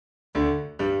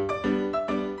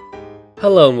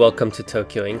Hello and welcome to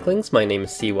Tokyo Inklings. My name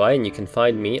is CY and you can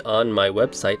find me on my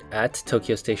website at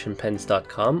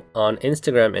tokyostationpens.com, on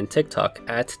Instagram and TikTok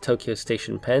at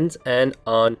tokyostationpens, and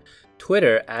on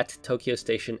Twitter at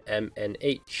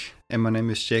tokyostationmnh. And my name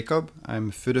is Jacob. I'm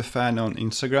a Fudefan on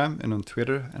Instagram and on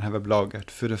Twitter and have a blog at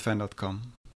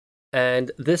fudefan.com.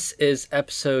 And this is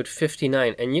episode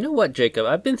 59. And you know what, Jacob?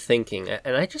 I've been thinking,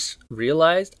 and I just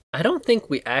realized I don't think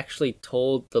we actually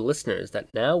told the listeners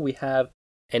that now we have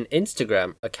an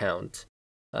Instagram account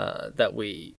that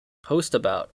we post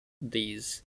about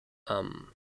these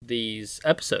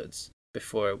episodes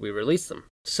before we release them.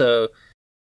 So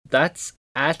that's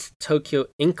at Tokyo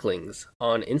Inklings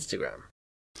on Instagram.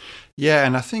 Yeah,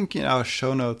 and I think in our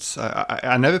show notes,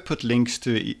 I never put links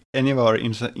to any of our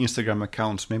Instagram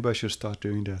accounts. Maybe I should start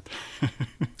doing that.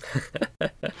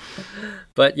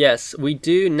 But yes, we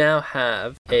do now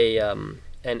have an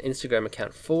Instagram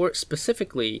account for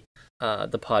specifically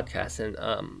the podcast, and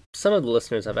some of the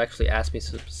listeners have actually asked me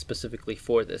specifically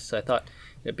for this, so I thought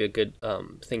it'd be a good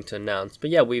thing to announce. But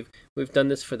yeah, we've done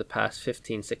this for the past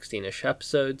 15, 16-ish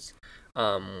episodes.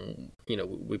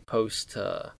 We post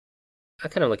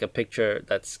kind of like a picture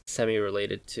that's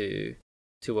semi-related to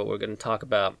what we're going to talk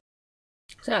about.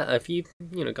 So yeah, if you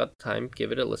got the time,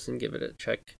 give it a listen, give it a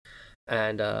check,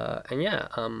 and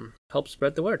help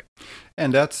spread the word.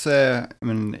 And that's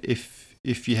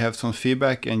if you have some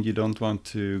feedback and you don't want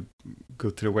to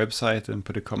go to the website and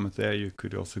put a comment there, you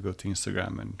could also go to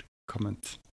Instagram and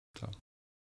comment. So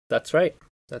that's right.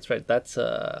 That's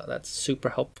super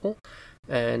helpful.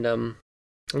 And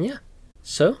yeah.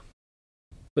 So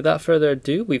without further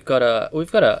ado, we've got a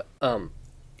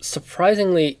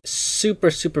surprisingly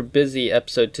super busy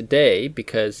episode today,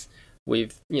 because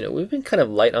we've been kind of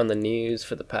light on the news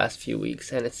for the past few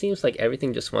weeks, and it seems like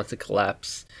everything just wants to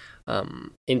collapse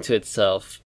into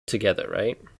itself together,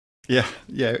 right? Yeah.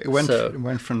 It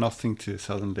went from nothing to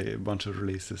suddenly a bunch of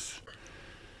releases.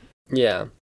 Yeah.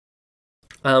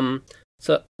 So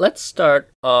let's start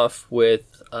off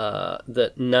with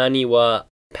the Naniwa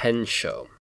Pen Show.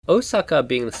 Osaka,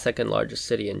 being the second largest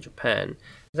city in Japan,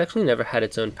 has actually never had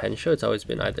its own pen show. It's always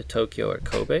been either Tokyo or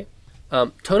Kobe.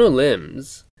 Tono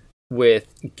Lims,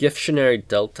 with Giftionary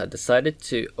Delta, decided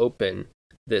to open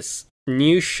this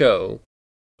new show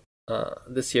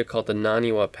this year called the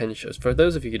Naniwa Pen Shows. For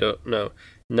those of you who don't know,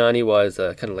 Naniwa is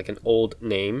kind of like an old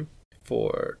name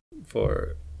for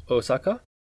Osaka.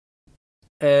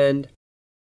 And,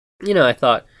 I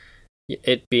thought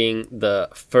it being the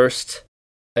first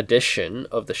edition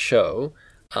of the show,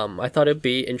 I thought it'd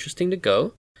be interesting to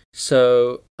go.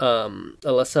 So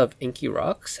Alyssa of Inky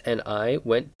Rocks and I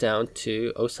went down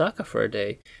to Osaka for a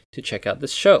day to check out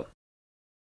this show.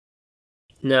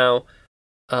 Now,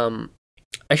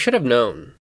 I should have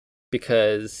known,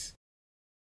 because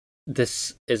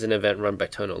this is an event run by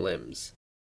Tono Lims,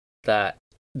 that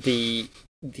the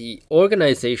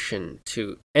organization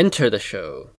to enter the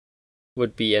show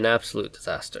would be an absolute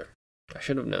disaster. I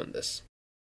should have known this.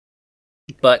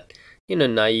 But,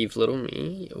 naive little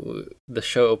me, the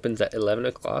show opens at 11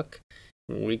 o'clock.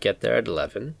 We get there at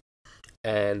 11.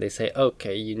 And they say,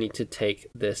 okay, you need to take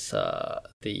this, I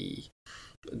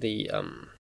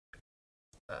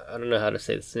don't know how to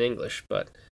say this in English, but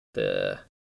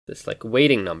this like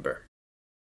waiting number.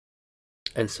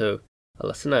 And so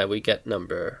Alyssa and I, we get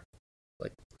number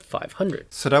like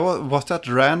 500. So that was that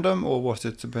random, or was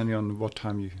it depending on what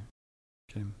time you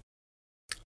came?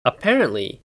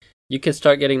 Apparently, you can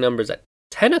start getting numbers at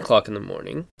 10 o'clock in the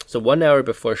morning, so 1 hour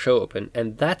before show open,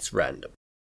 and that's random.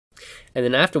 And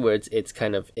then afterwards, it's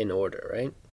kind of in order,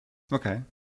 right? Okay.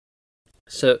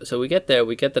 So we get there,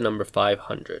 we get the number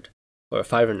 500, or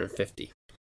 550.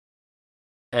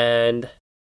 And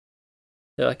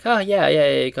they're like, oh, yeah,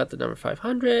 you got the number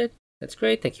 500. That's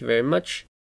great, thank you very much.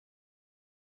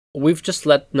 We've just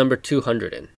let number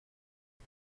 200 in.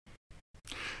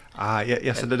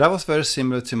 Yeah. So that was very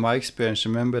similar to my experience.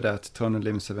 Remember that Tono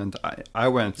Lims event I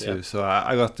went to? Yeah. So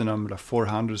I got the number like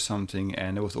 400 something,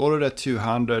 and it was already at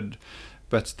 200.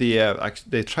 But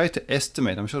they tried to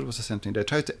estimate. I'm sure it was the same thing. They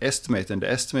tried to estimate, and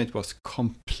the estimate was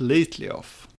completely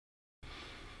off.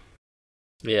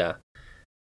 Yeah.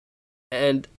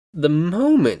 And the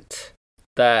moment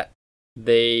that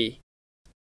they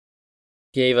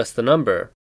gave us the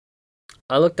number,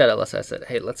 I looked at Alyssa. I said,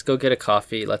 hey, let's go get a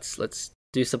coffee. Let's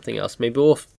do something else. Maybe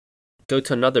we'll go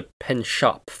to another pen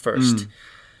shop first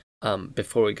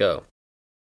before we go.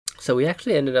 So we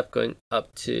actually ended up going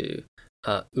up to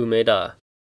Umeda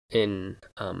we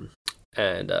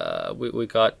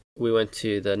went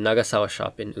to the Nagasawa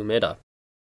shop in Umeda.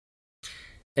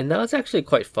 And that was actually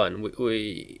quite fun.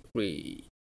 We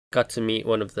got to meet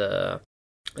one of the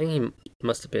I think he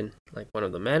must have been like one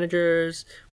of the managers.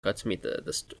 Got to meet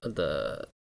the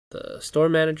store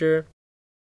manager,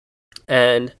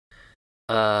 and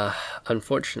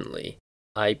unfortunately,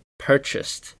 I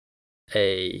purchased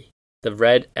the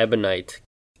red ebonite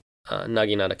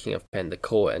Naginata King of Pen, the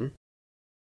Koen,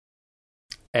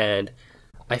 and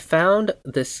I found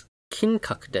this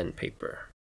Kinkakden paper.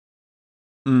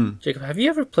 Jacob, have you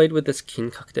ever played with this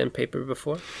Kinkakden paper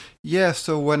before? Yeah,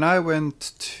 so when I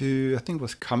went to, I think it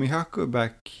was Kamihaku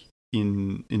back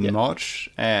in March,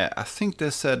 I think they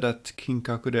said that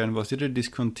Kinkakuden was either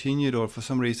discontinued or for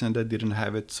some reason they didn't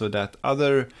have it, so that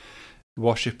other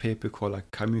washi paper called like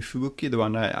Kamifubuki, the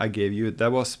one I gave you,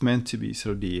 that was meant to be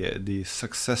sort of the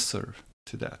successor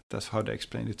to that. That's how they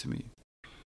explained it to me.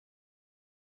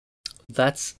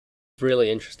 That's really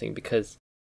interesting because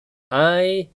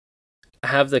I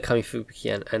have the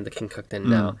Kamifubuki and the Kinkakden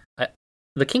now.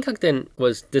 The Kinkakden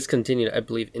was discontinued, I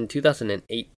believe, in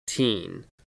 2018.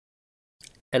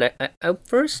 And I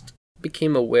first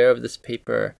became aware of this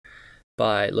paper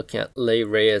by looking at Lei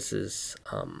Reyes's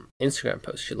Instagram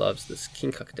post. She loves this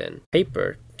Kinkakden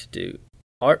paper to do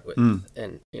art with,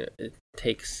 and it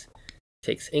takes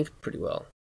ink pretty well.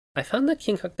 I found that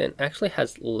Kinkakden actually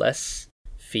has less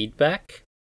feedback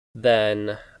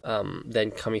than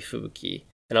Kamifubuki,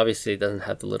 and obviously it doesn't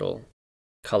have the little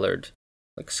colored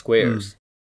like squares,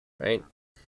 right?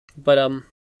 But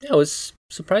it was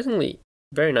surprisingly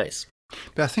very nice.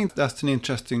 But I think that's an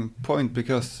interesting point,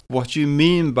 because what you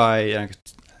mean by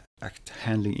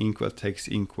handling inkwell takes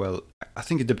inkwell, I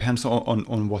think it depends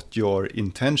on what your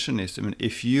intention is. I mean,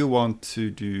 if you want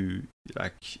to do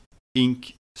like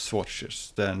ink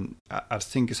swatches, then I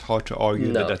think it's hard to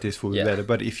argue that this would be better.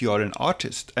 But if you are an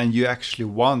artist and you actually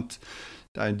want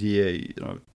the idea,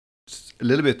 a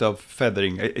little bit of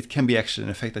feathering, it can be actually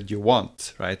an effect that you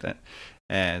want, right?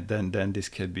 And then this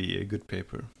can be a good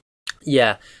paper.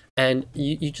 Yeah, and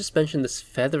you just mentioned this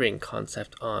feathering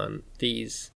concept on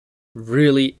these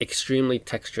really extremely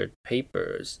textured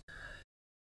papers.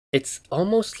 It's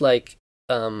almost like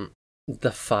the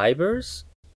fibers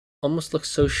almost look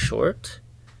so short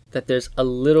that there's a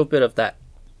little bit of that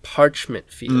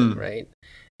parchment feeling, right?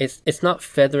 It's not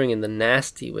feathering in the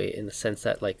nasty way, in the sense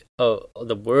that like,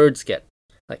 the words get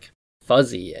like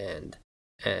fuzzy and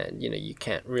you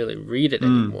can't really read it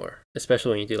anymore,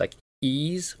 especially when you do like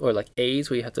E's or like A's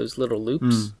where you have those little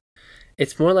loops.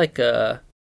 It's more like a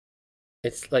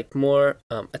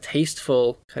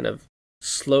tasteful kind of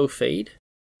slow fade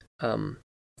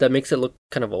that makes it look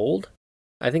kind of old.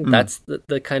 I think that's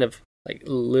the kind of like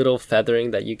little feathering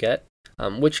that you get,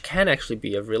 which can actually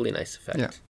be a really nice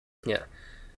effect. Yeah.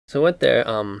 So I went there,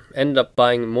 ended up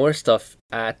buying more stuff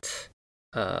at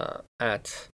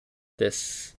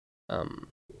this Nagasawa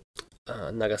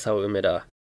Umeda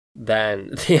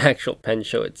than the actual pen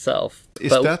show itself.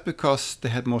 Is that because they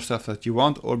had more stuff that you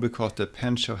want, or because the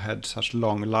pen show had such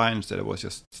long lines that it was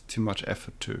just too much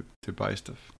effort to buy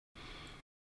stuff?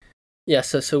 Yeah,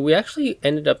 so we actually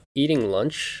ended up eating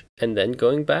lunch and then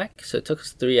going back. So it took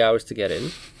us 3 hours to get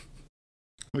in.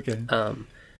 Okay.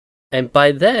 And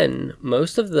by then,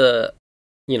 most of the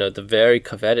very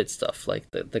coveted stuff,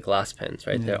 like the glass pens,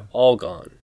 right? Yeah. They're all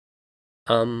gone.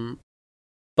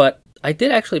 But I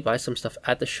did actually buy some stuff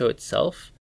at the show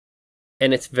itself.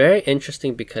 And it's very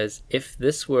interesting because if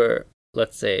this were,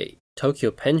 let's say,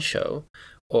 Tokyo Pen Show,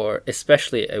 or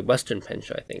especially a Western pen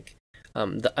show, I think,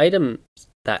 the items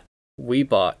that we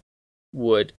bought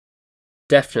would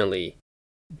definitely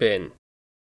been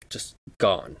just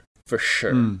gone for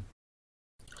sure.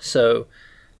 So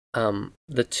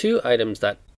the two items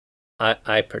that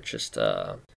I purchased,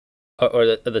 or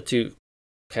the two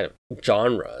kind of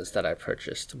genres that I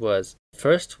purchased, was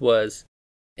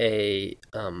a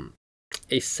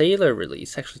Sailor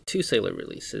release, actually two Sailor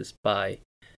releases by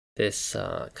this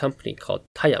company called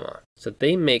Tayama. So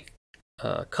they make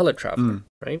Color Traveler,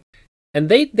 right? And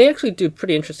they actually do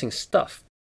pretty interesting stuff.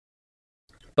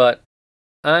 But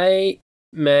I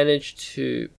managed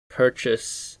to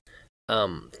purchase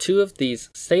two of these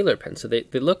Sailor pens. So they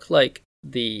look like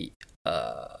the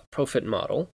Profit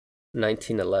model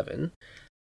 1911,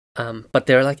 but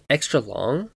they're like extra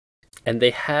long, and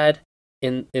they had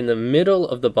in the middle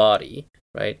of the body,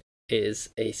 right, is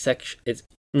a section. It's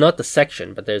not the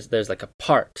section, but there's like a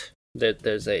part.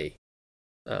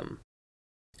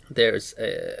 There's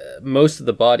most of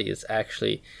the body is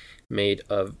actually made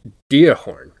of deer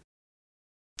horn.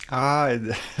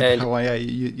 And yeah,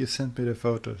 you sent me the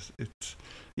photos. It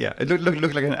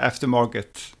looked like an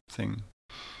aftermarket thing.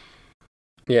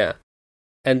 Yeah,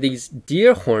 and these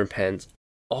deer horn pens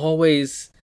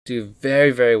always do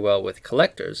very, very well with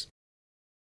collectors,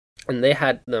 and they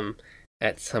had them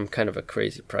at some kind of a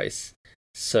crazy price.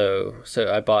 So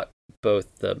I bought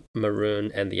both the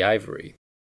maroon and the ivory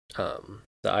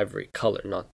color,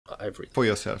 not ivory. For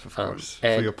yourself, of course,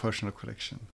 for your personal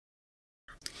collection.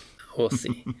 We'll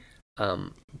see.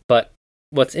 But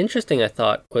what's interesting, I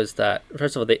thought, was that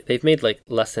first of all, they've made like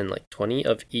less than like 20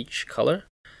 of each color,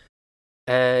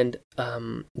 and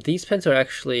these pens are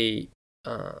actually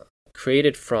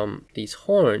created from these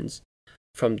horns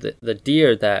from the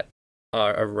deer that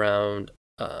are around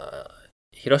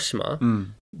Hiroshima.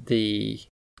 The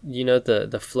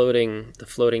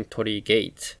floating torii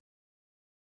gate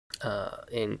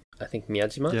in, I think,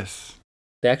 Miyajima. Yes.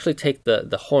 They actually take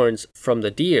the horns from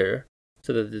the deer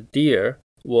so that the deer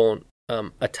won't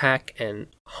attack and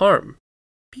harm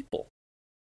people.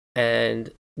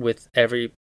 And with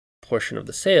every portion of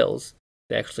the sales,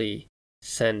 they actually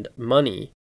send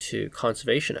money to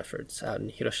conservation efforts out in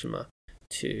Hiroshima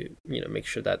to make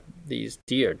sure that these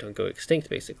deer don't go extinct,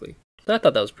 basically. So I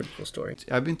thought that was a pretty cool story.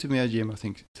 I've been to Miyajima, I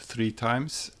think, 3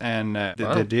 times, and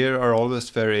the deer are always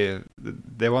very.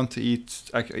 They want to eat.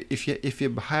 Like if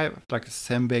you have like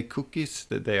senbei cookies,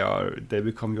 they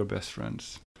become your best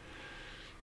friends.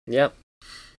 Yeah,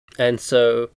 and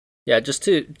so just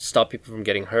to stop people from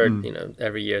getting hurt,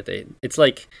 every year it's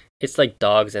like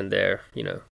dogs and their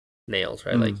nails,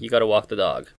 right? Like you got to walk the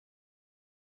dog.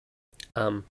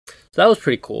 So that was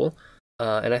pretty cool,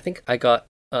 and I think I got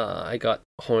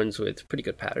horns with pretty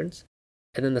good patterns.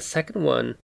 And then the second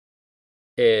one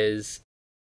is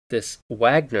this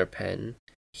Wagner pen,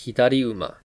 Hidari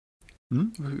Uma.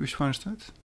 Which one is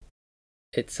that?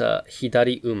 It's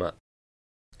Hidari Uma.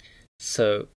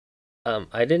 So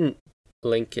I didn't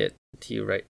link it to you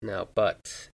right now,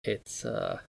 but it's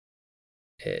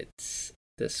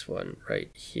this one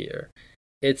right here.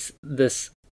 It's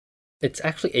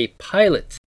actually a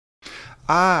pilot.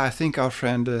 I think our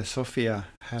friend Sophia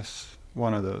has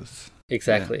one of those.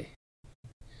 Exactly.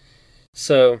 Yeah.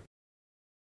 So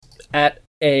at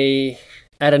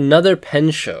another pen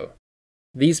show,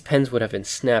 these pens would have been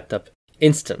snapped up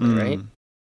instantly, right?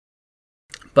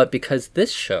 But because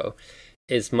this show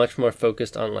is much more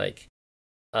focused on like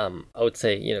I would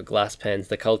say, glass pens,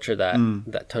 the culture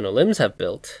that Tono Lims have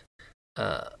built,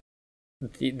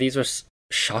 these were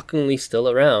shockingly still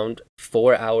around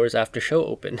 4 hours after show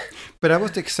open. But that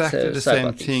was exactly the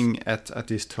same thing at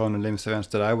these Tono Lims events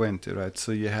that I went to, right?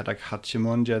 So you had like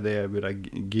Hachimonja there with like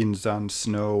Ginzan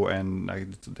Snow and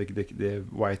like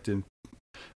the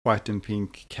white and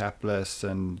pink capless,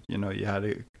 and you had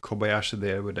a Kobayashi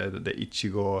there with the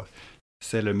Ichigo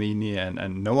Sailor Mini,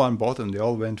 and no one bought them. They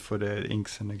all went for the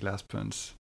inks and the glass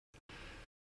pens.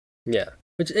 Yeah,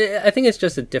 which I think it's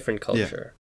just a different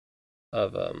culture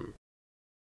of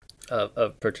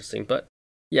purchasing. But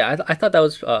yeah, I thought that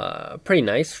was pretty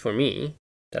nice for me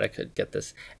that I could get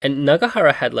this. And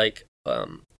Nagahara had like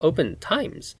open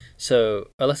times, so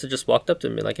Alyssa just walked up to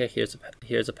me like, "Hey,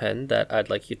 here's a pen that I'd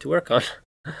like you to work on."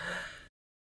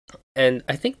 And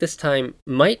I think this time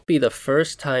might be the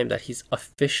first time that he's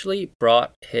officially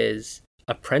brought his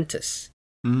apprentice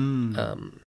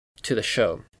to the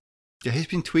show. Yeah, he's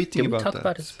been tweeting about that. Did we talk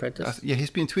about his apprentice? Yeah, he's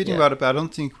been tweeting about it, but I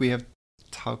don't think we have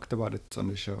talked about it on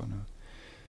the show. No.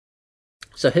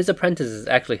 So his apprentice is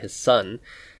actually his son,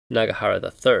 Nagahara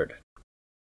III.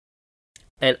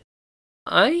 And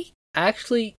I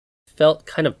actually felt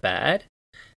kind of bad,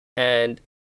 and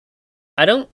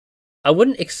I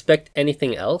wouldn't expect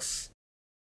anything else,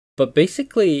 but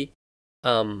basically,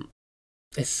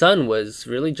 his son was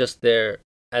really just there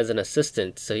as an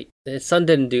assistant. So his son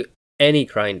didn't do any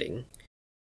grinding,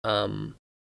 and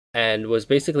was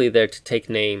basically there to take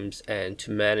names and to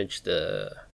manage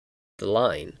the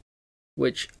line,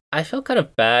 which I felt kind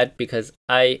of bad because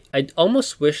I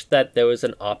almost wish that there was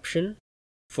an option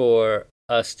for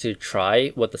us to try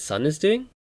what the son is doing.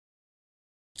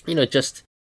 Just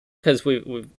because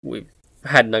we've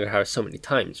had Nagahara so many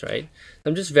times, right?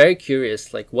 I'm just very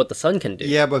curious, like what the son can do.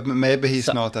 Yeah, but maybe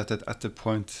he's not at the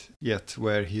point yet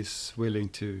where he's willing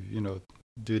to,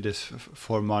 do this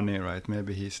for money, right?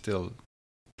 Maybe he's still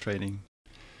training.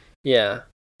 Yeah,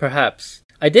 perhaps.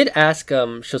 I did ask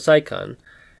Shosai-kan,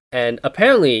 and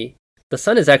apparently the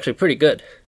son is actually pretty good.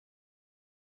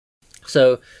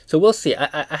 So we'll see.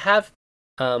 I have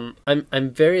I'm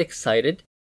very excited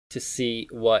to see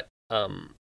what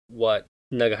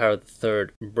Nagahara III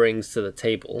brings to the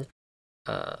table,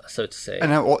 so to say.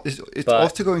 And it's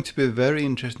also going to be very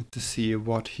interesting to see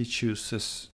what he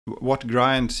chooses, what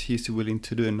grinds he's willing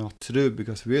to do and not to do,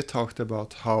 because we talked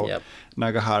about how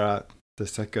Nagahara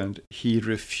II, he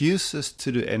refuses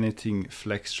to do anything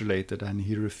flex related, and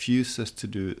he refuses to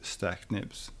do stacked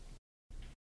nibs.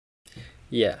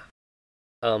 Yeah.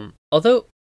 Although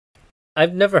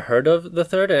I've never heard of the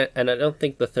third, and I don't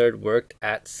think the third worked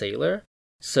at Sailor,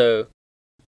 so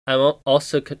I'm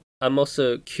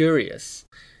also curious.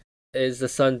 Is the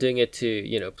son doing it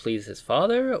to please his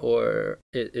father, or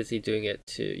is he doing it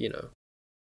to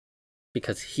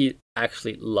because he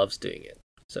actually loves doing it?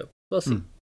 So we'll see.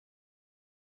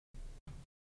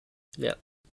 Yeah,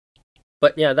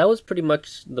 but yeah, that was pretty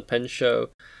much the pen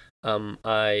show.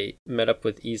 I met up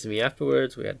with Izumi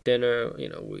afterwards. We had dinner.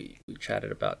 We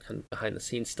chatted about kind of behind the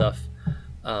scenes stuff.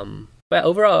 But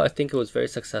overall, I think it was very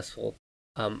successful.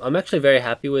 I'm actually very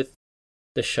happy with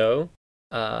the show.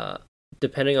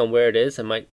 Depending on where it is, I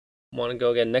might want to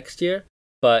go again next year.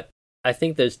 But I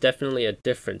think there's definitely a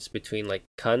difference between like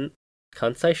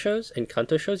Kansai shows and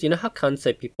Kanto shows. You know how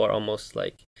Kansai people are almost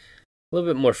like a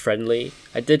little bit more friendly?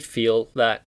 I did feel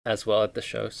that as well at the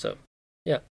show. So,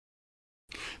 yeah.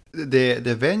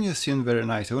 The venue seemed very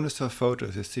nice. I only saw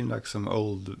photos. It seemed like some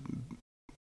old,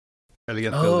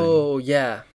 elegant building. Oh,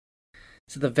 yeah.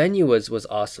 So the venue was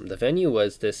awesome. The venue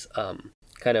was this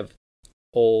kind of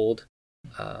old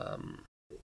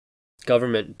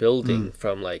government building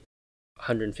from like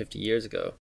 150 years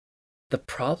ago. The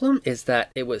problem is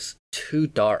that it was too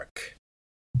dark.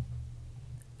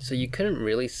 So you couldn't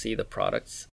really see the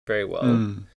products very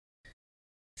well.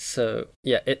 So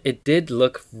yeah, it did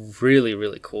look really,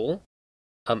 really cool.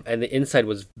 And the inside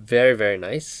was very, very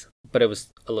nice, but it was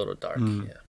a little dark.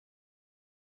 Yeah.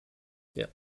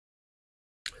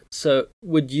 So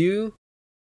would you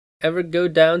ever go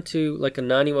down to like a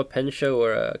Naniwa pen show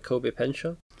or a Kobe pen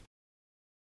show?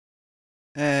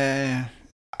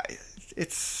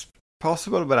 It's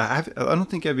possible, but I don't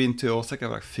think I've been to Osaka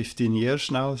like 15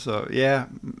 years now. So yeah,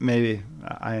 maybe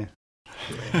I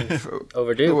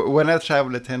overdue. When I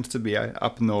travel, it tends to be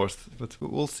up north, but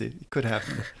we'll see. It could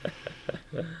happen.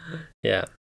 Yeah.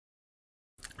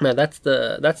 No, that's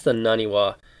the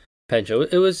Naniwa pen show.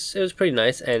 It was pretty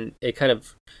nice, and it kind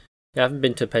of I haven't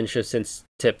been to a pen show since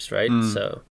Tips, right?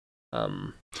 So,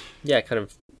 yeah, it kind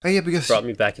of because brought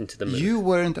me back into the mood. You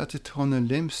weren't at the Tony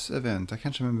Lim's event. I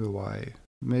can't remember why.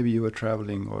 Maybe you were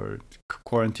traveling or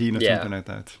quarantine or something like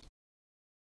that.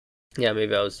 Yeah,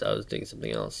 maybe I was doing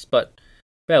something else, but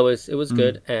yeah, it was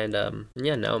good, and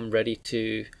yeah, now I'm ready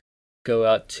to go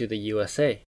out to the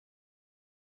USA.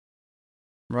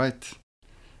 Right,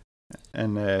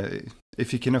 and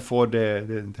if you can afford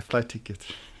the flight ticket,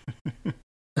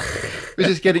 which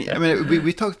is getting. I mean,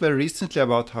 we talked very recently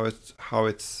about how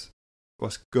it's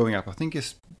was going up. I think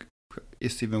it's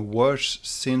even worse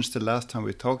since the last time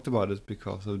we talked about it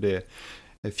because of the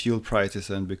fuel prices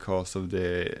and because of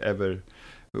the ever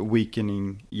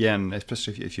weakening yen,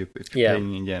 especially if you're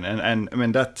paying in yen. And I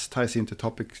mean, that ties into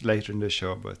topics later in the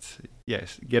show, but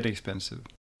yes, getting expensive.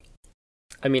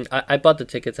 I mean, I bought the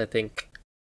tickets, I think,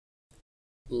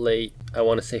 late, I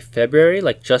want to say February,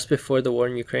 like just before the war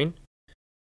in Ukraine.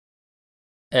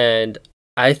 And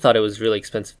I thought it was really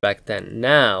expensive back then.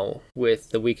 Now,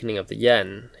 with the weakening of the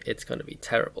yen, it's going to be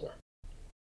terrible.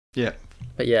 Yeah.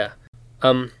 But yeah.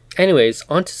 Anyways,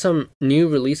 on to some new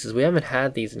releases. We haven't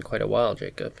had these in quite a while,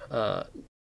 Jacob.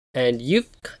 And you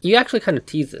actually kind of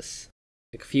teased this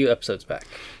like a few episodes back.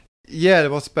 Yeah,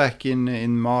 it was back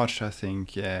in March, I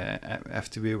think,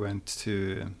 after we went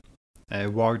to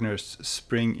Wagner's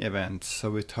spring event. So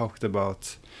we talked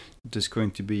about there's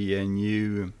going to be a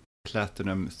new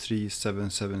Platinum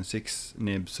 3776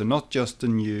 nib. So not just a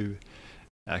new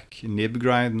nib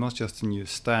grind, not just a new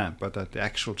stamp, but that the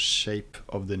actual shape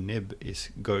of the nib is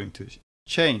going to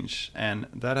change. And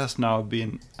that has now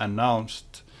been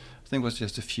announced. I think it was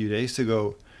just a few days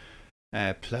ago.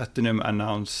 Platinum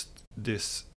announced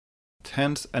this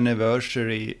 10th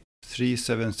anniversary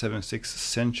 3776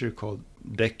 Century Code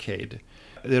Decade.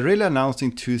 They're really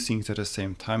announcing two things at the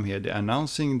same time here. They're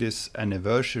announcing this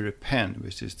anniversary pen,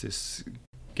 which is this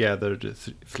gathered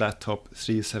flat top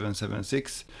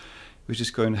 3776, which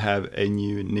is going to have a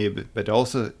new nib. But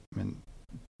also, I mean,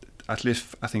 at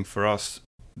least I think for us,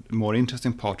 the more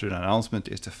interesting part of the announcement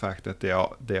is the fact that they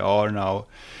are now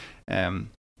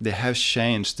they have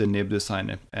changed the nib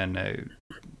design,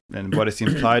 and what is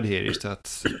implied here is that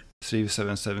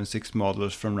 3776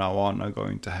 models from now on are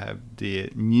going to have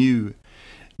the new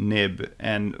nib.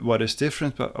 And what is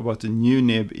different about the new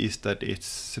nib is that it's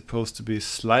supposed to be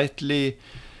slightly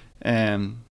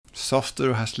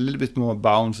softer, has a little bit more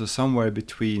bounce, so somewhere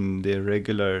between the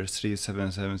regular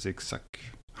 3776 like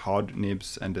hard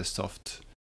nibs and the soft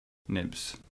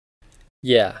nibs.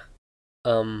 Yeah.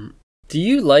 Do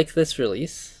you like this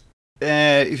release?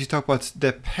 If you talk about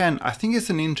the pen, I think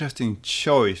it's an interesting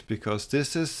choice because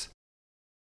this is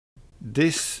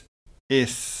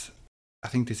I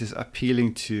think this is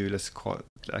appealing to, let's call it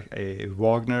like a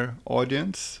Wagner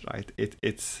audience, right?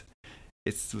 It's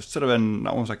sort of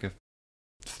almost like a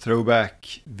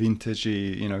throwback,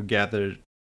 vintagey, gathered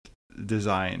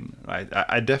design, right?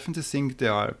 I definitely think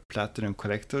there are platinum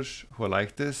collectors who are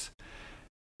like this.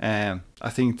 I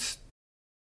think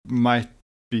might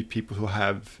be people who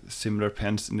have similar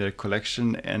pens in their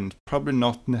collection, and probably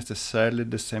not necessarily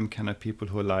the same kind of people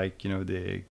who like,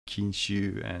 the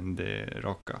Kinshu and the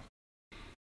Rocca.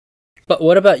 But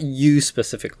what about you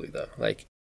specifically, though? Like,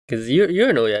 because you're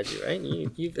an Oyaji, right?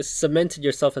 You've cemented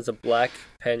yourself as a black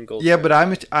pen gold. Yeah, but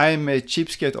I'm a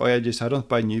cheapskate Oyaji, so I don't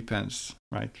buy new pens,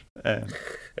 right?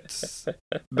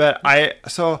 But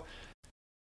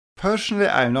personally,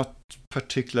 I'm not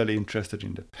particularly interested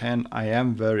in the pen. I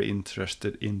am very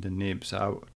interested in the nibs.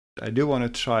 I do want to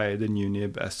try the new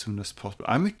nib as soon as possible.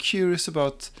 I'm curious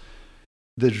about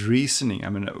the reasoning. I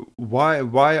mean, why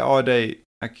are they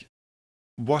like?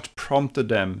 What prompted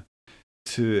them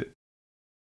to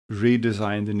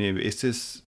redesign the nib? Is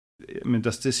this? I mean,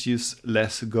 does this use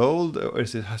less gold, or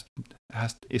is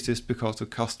this because of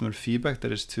customer feedback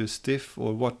that it's too stiff,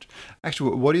 or what?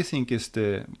 Actually, what do you think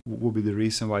would be the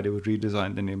reason why they would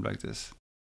redesign the nib like this?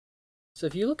 So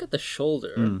if you look at the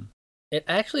shoulder, it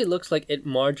actually looks like it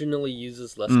marginally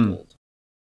uses less gold.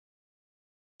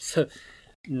 So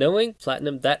knowing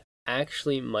platinum, that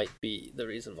actually might be the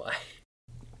reason why.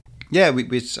 Yeah,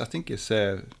 which I think is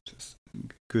a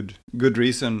good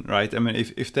reason, right? I mean,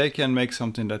 if they can make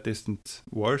something that isn't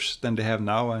worse than they have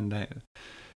now and they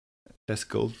less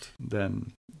gold,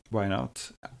 then why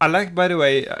not? I like, by the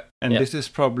way, and this is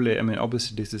probably, I mean,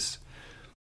 obviously this is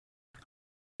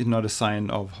not a sign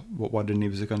of what the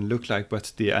nibs are going to look like,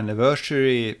 but the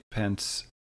anniversary pen's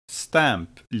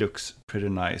stamp looks pretty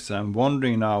nice. And I'm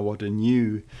wondering now what a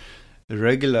new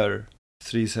regular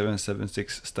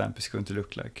 3776 stamp is going to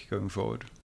look like going forward.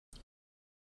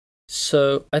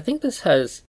 So I think this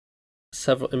has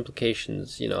several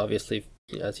implications, obviously,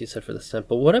 as you said, for the stamp.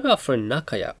 But what about for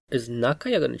Nakaya? Is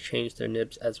Nakaya going to change their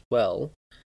nibs as well?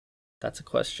 That's a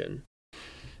question.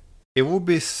 It would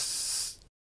be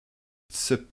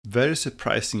very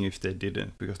surprising if they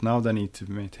didn't, because now they need to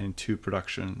maintain 2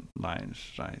 production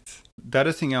lines, right? The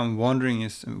other thing I'm wondering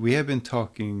is, we have been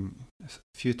talking a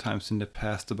few times in the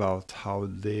past about how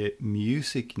the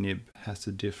music nib has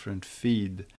a different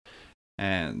feed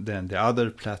and then the other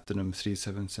platinum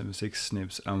 3776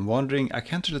 nibs. I'm wondering, I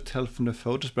can't really tell from the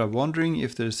photos, but I'm wondering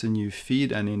if there's a new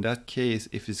feed, and in that case,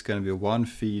 if it's going to be one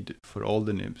feed for all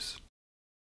the nibs.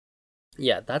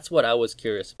 Yeah, that's what I was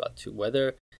curious about too,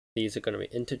 whether these are going to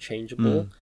be interchangeable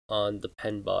on the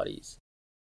pen bodies.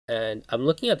 And I'm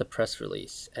looking at the press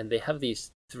release, and they have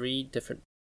these 3 different,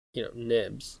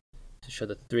 nibs to show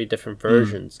the 3 different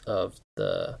versions of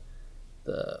the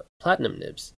platinum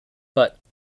nibs. But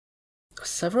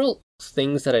several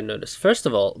things that I noticed. First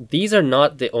of all, these are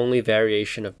not the only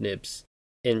variation of nibs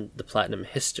in the platinum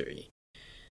history.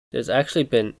 There's actually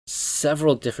been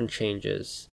several different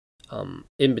changes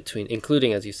in between,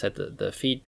 including, as you said, the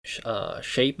feed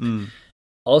shape.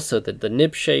 Also, the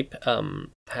nib shape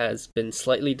has been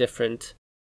slightly different.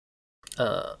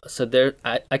 So there,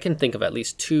 I can think of at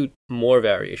least 2 more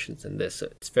variations in this. So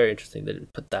it's very interesting they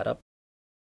didn't put that up.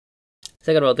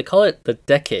 Second of all, they call it the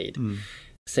decade,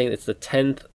 saying it's the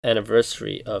 10th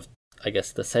anniversary of, I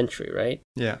guess, the century, right?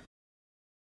 Yeah.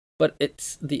 But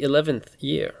it's the 11th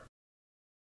year.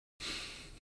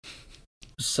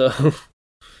 So...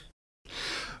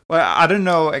 Well, I don't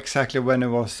know exactly when it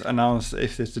was announced,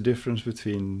 if there's a difference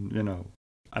between,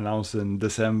 announced in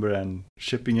December and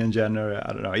shipping in January.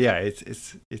 I don't know. Yeah,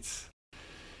 it's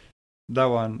that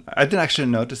one. I didn't actually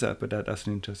notice that, but that's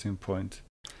an interesting point.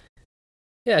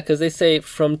 Yeah, because they say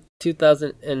from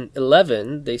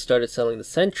 2011, they started selling the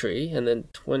century, and then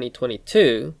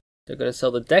 2022, they're going to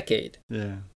sell the decade.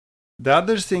 Yeah. The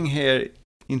other thing here,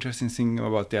 interesting thing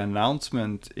about the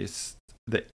announcement is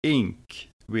the ink,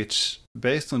 which,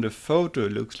 based on the photo,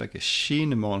 looks like a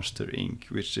Sheen Monster ink,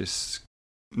 which is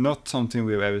not something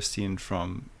we've ever seen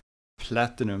from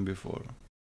platinum before.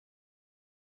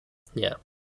 Yeah.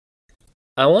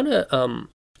 I want to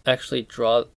actually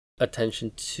draw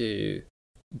attention to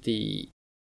the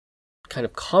kind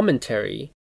of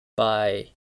commentary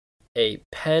by a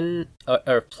pen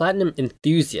or platinum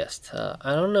enthusiast.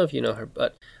 I don't know if you know her,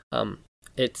 but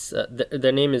it's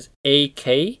their name is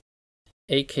AK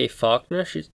Faulkner.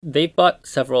 They bought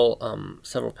several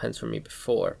pens from me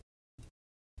before,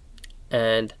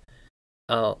 and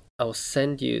I'll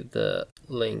send you the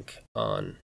link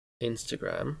on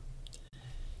Instagram.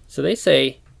 So they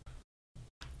say,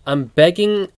 I'm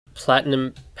begging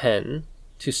Platinum Pen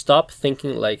to stop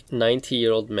thinking like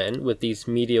 90-year-old men with these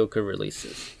mediocre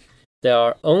releases. There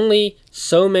are only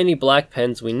so many black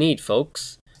pens we need,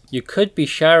 folks. You could be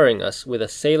showering us with a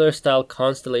Sailor-style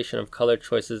constellation of color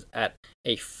choices at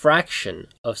a fraction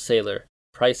of Sailor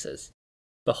prices.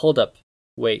 But hold up,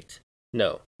 wait,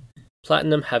 no.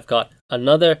 Platinum have got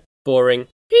another boring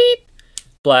beep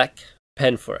black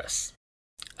pen for us.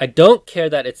 I don't care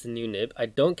that it's a new nib. I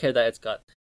don't care that it's got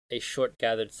a short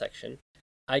gathered section.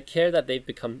 I care that they've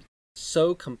become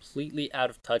so completely out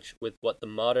of touch with what the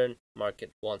modern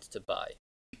market wants to buy.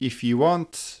 If you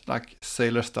want like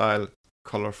Sailor style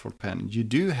colorful pen, you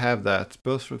do have that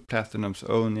both for Platinum's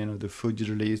own, the Fuji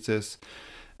releases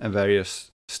and various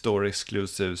store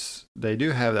exclusives. They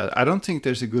do have that. I don't think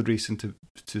there's a good reason to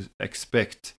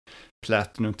expect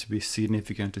Platinum to be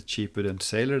significantly cheaper than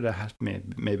Sailor. That has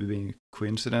maybe been a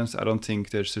coincidence. I don't think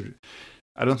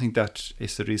that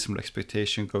is a reasonable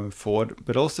expectation going forward.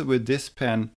 But also with this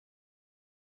pen,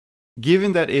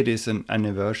 given that it is an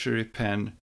anniversary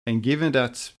pen, and given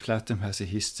that Platinum has a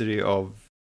history of,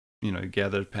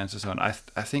 gathered pens and so on, I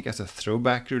think as a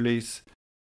throwback release,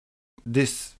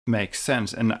 this makes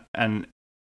sense. And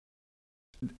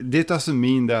this doesn't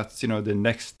mean that, the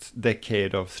next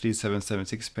decade of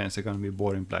 3776 pens are going to be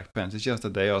boring black pens. It's just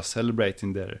that they are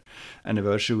celebrating their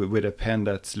anniversary with a pen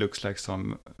that looks like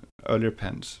some earlier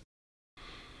pens.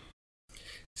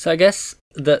 So I guess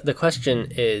the question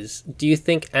is, do you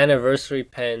think anniversary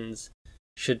pens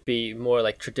should be more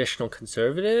like traditional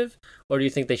conservative, or do you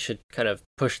think they should kind of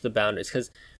push the boundaries? Because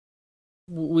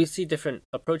we see different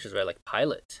approaches, right? Like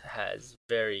Pilot has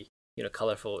very,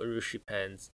 colorful urushi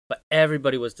pens, but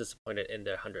everybody was disappointed in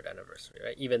their 100th anniversary,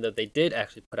 right? Even though they did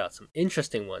actually put out some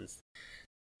interesting ones,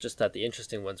 just that the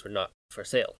interesting ones were not for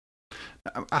sale.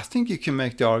 I think you can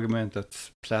make the argument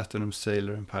that Platinum,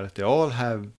 Sailor, and Pilot, they all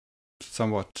have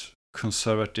somewhat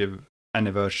conservative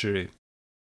anniversary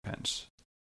pens.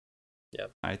 Yeah.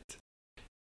 Right.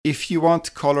 If you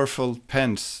want colorful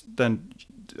pens, then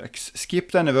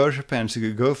skip the anniversary pens.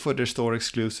 You go for the store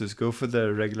exclusives. Go for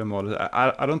the regular models.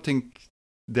 I don't think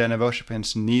the anniversary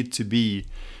pens need to be,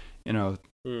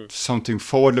 something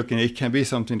forward-looking. It can be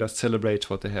something that celebrates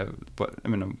what they have, but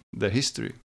their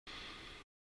history.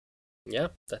 Yeah,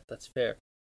 that's fair.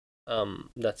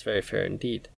 That's very fair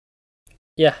indeed.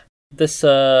 Yeah. This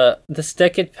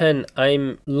Decade pen,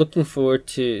 I'm looking forward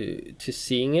to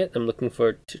seeing it. I'm looking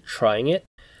forward to trying it,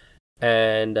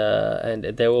 and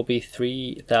there will be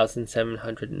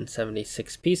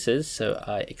 3,776 pieces. So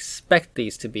I expect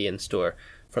these to be in store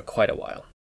for quite a while.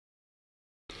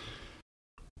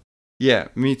 Yeah,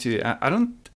 me too. I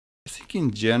think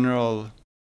in general,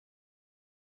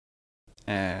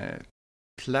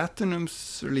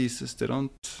 Platinum's releases, they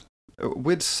don't.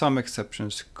 With some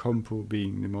exceptions, Compo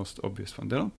being the most obvious one,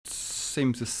 they don't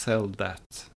seem to sell that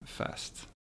fast.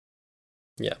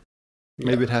 Yeah.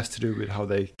 Maybe it has to do with how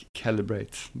they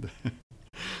calibrate the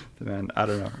demand. I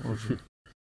don't know.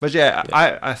 But yeah,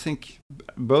 I think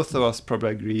both of us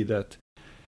probably agree that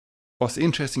what's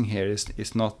interesting here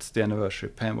is not the anniversary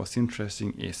pen. What's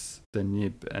interesting is the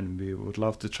nib, and we would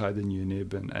love to try the new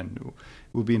nib, and it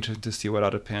would be interesting to see what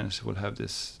other pens will have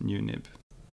this new nib.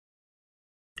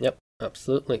 Yep,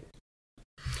 absolutely.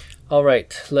 All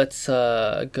right, let's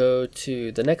go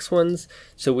to the next ones.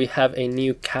 So we have a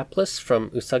new capless from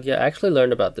Usagiya. I actually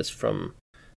learned about this from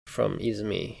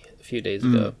Izumi a few days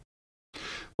ago.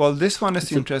 Well, this one is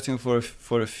interesting for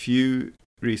a few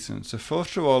reasons. So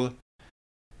first of all,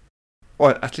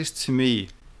 or at least to me,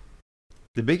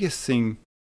 the biggest thing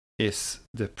is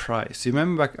the price. You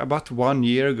remember back about 1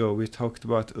 year ago, we talked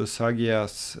about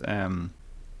Usagiya's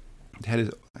they had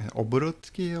this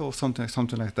Oborotki or something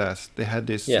like that. They had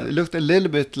this. Yeah. It looked a little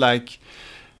bit like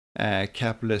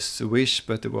capless Wish,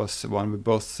 but it was one with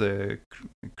both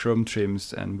chrome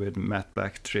trims and with matte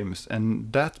black trims.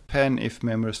 And that pen, if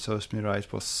memory serves me right,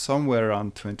 was somewhere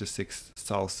around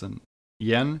 26,000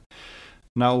 yen.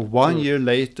 Now 1 year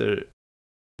later,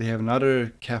 they have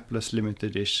another capless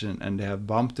limited edition, and they have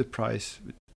bumped the price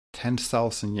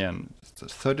 10,000 yen,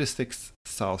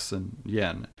 36,000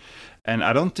 yen. And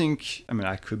I don't think,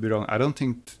 I could be wrong, I don't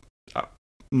think,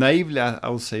 naively I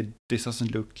would say this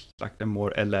doesn't look like the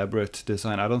more elaborate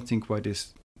design. I don't think why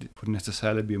this would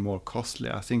necessarily be more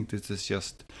costly. I think this is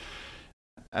just,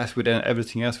 as with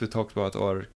everything else we talked about,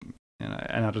 or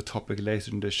another topic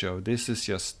later in the show, this is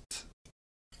just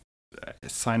a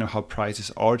sign of how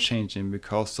prices are changing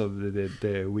because of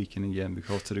the weakening yen,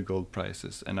 because of the gold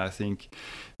prices. And I think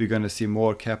we're going to see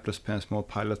more capless pens, more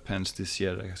Pilot pens this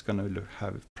year that's going to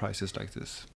have prices like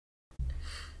this.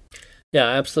 Yeah,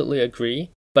 I absolutely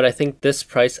agree. But I think this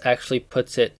price actually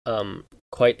puts it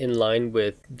quite in line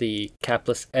with the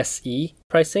capless SE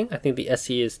pricing. I think the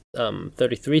SE is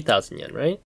 33,000 yen,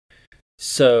 right?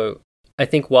 So I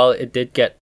think while it did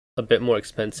get a bit more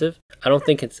expensive, I don't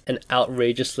think it's an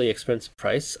outrageously expensive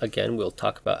price. Again, we'll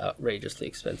talk about outrageously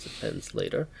expensive pens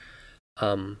later.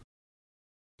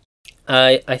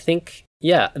 I think,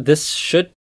 yeah, this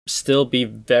should still be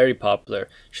very popular,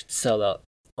 should sell out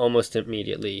almost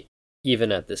immediately,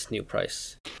 even at this new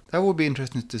price. That would be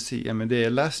interesting to see. I mean, the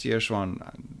last year's one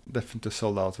definitely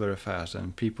sold out very fast,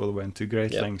 and people went to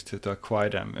great lengths to acquire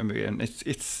them. I mean,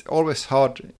 it's always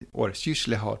hard, or it's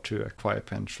usually hard to acquire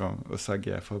pens from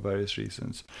Osagia for various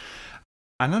reasons.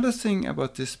 Another thing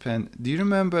about this pen, do you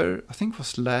remember, I think it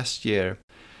was last year,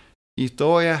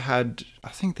 Itoya had, I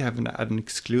think they have an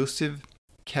exclusive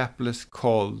capless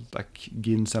called like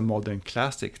Ginza Modern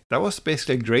Classic. That was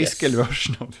basically a grayscale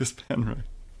version of this pen, right?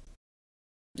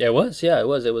 Yeah, it was. Yeah, it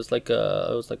was. It was like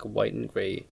a white and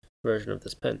gray version of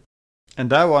this pen. And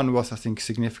that one was, I think,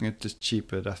 significantly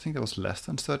cheaper. I think it was less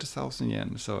than 30,000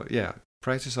 yen. So yeah,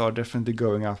 prices are definitely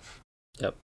going up.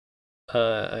 Yep.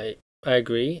 I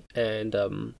agree, and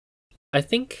I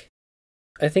think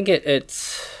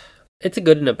it's a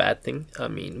good and a bad thing. I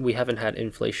mean, we haven't had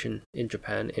inflation in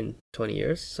Japan in 20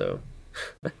 years, so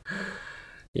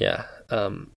yeah.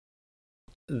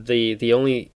 The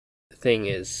only thing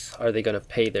is, are they going to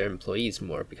pay their employees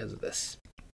more because of this?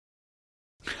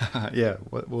 Yeah,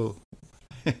 well,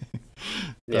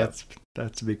 that's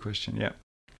a big question. Yeah.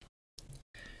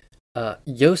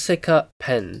 Yoseka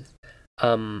Pen.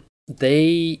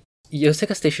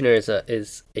 Yoseka Stationery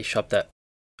is a shop that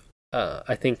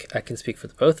I think I can speak for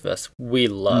the both of us. We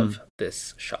love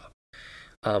this shop.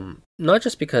 Not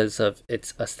just because of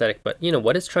its aesthetic, but you know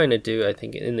what it's trying to do. I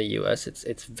think in the U.S.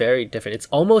 it's very different. It's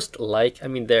almost like, I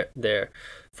mean, they're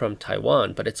from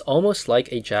Taiwan, but it's almost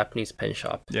like a Japanese pen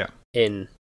shop in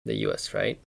the U.S.,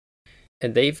 right?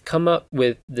 And they've come up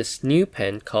with this new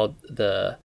pen called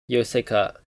the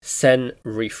Yoseka Sen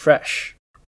Refresh.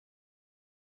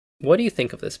 What do you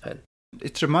think of this pen?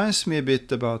 It reminds me a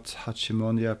bit about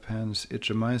Hachimonja pens. It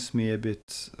reminds me a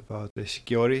bit about the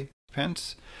Shikiori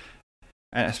pens.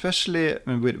 And especially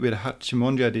with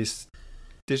Hachimonja, this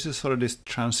is sort of this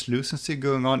translucency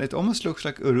going on. It almost looks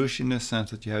like Urushi in the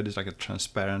sense that you have this like a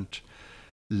transparent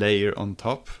layer on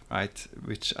top, right?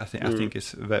 Which I think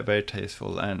is very, very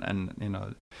tasteful, and you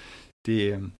know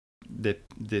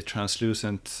the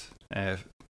translucent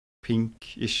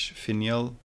pinkish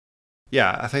finial.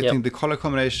 Yeah, I think the color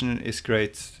combination is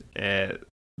great. The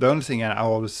only thing, and I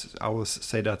always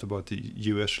say that about the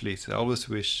US release, I always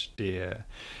wish the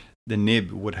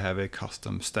nib would have a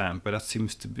custom stamp, but that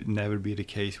seems to never be the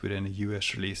case with any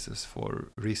US releases for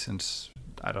reasons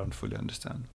I don't fully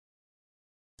understand.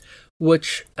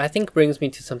 Which I think brings me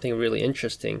to something really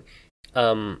interesting.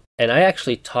 And I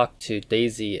actually talked to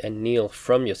Daisy and Neil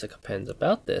from Yoseka Pens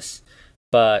about this,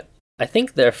 but I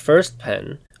think their first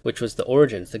pen, which was the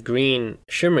Origins, the green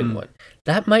shimmering one,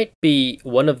 that might be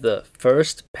one of the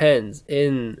first pens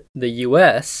in the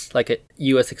US, like a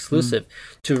US exclusive,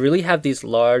 to really have these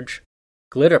large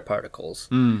glitter particles.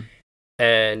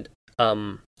 And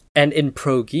in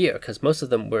Pro Gear, because most of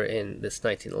them were in this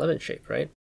 1911 shape, right?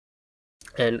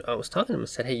 And I was talking to them and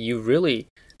said, hey, you really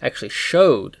actually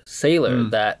showed Sailor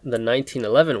that the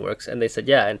 1911 works. And they said,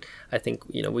 yeah, and I think,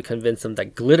 you know, we convinced them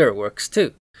that glitter works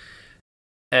too.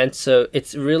 And so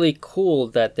it's really cool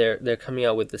that they're coming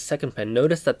out with the second pen.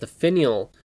 Notice that the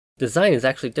finial design is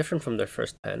actually different from their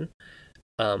first pen.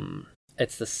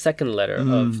 It's the second letter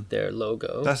of their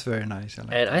logo. That's very nice.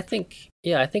 I think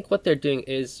what they're doing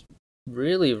is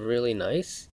really, really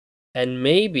nice. And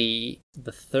maybe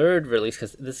the third release,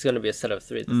 because this is going to be a set of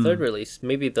 3, the third release,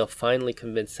 maybe they'll finally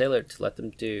convince Sailor to let them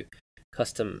do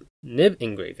custom nib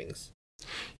engravings.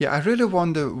 Yeah, I really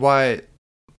wonder why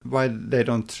they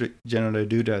don't generally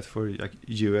do that for like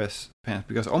US pens,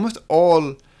 because almost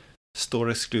all store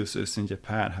exclusives in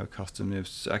Japan have custom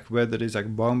nibs, like whether it's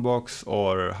like Bombox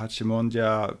or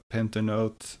Hachimonja,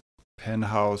 Pentanote,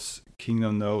 Penhouse,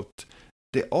 Kingdom Note,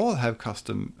 they all have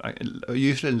custom,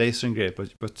 usually laser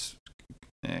engraved, but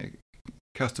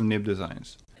custom nib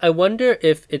designs. I wonder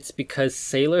if it's because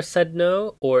Sailor said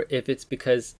no, or if it's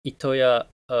because Itoya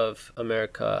of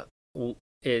America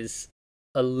is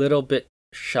a little bit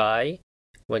shy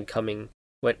when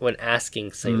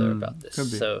asking Sailor about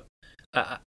this. So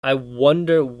I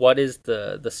wonder what is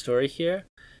the story here.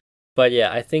 But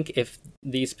yeah, I think if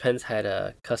these pens had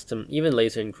a custom, even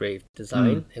laser engraved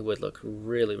design, it would look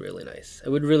really, really nice. It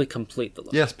would really complete the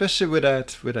look. Yeah, especially with that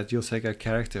Yoseka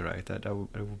character, right? That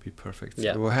would be perfect.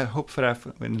 Yeah. We'll hope for that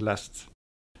in the last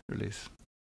release.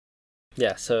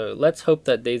 Yeah, so let's hope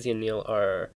that Daisy and Neil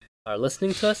are are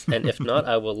listening to us, and if not,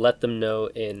 I will let them know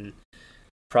in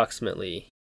approximately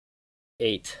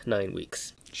 8-9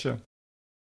 weeks. Sure.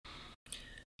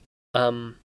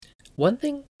 One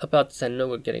thing about this, I know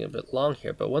we're getting a bit long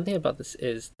here, but one thing about this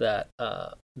is that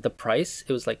the price,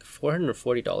 it was like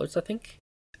 $440, I think.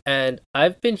 And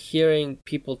I've been hearing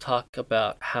people talk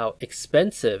about how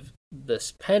expensive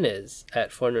this pen is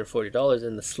at $440,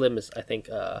 and the slim is, I think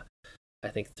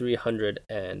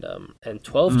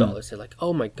 $312. They're like,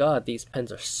 oh my god, these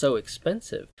pens are so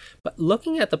expensive. But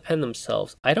looking at the pen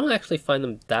themselves, I don't actually find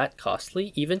them that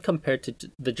costly, even compared to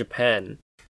the Japan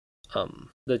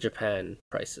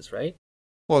prices, right?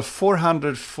 Well,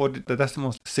 440, that's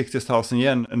almost 60,000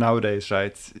 yen nowadays,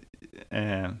 right?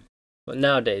 But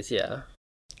nowadays, yeah.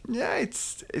 Yeah,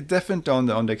 it's definitely on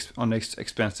the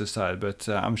expensive side, but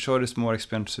I'm sure it's more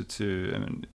expensive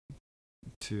to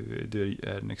do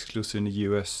an exclusive in the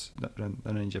US than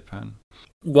in Japan.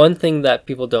 One thing that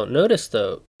people don't notice,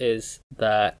 though, is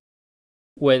that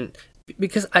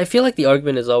because I feel like the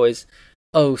argument is always,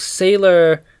 oh,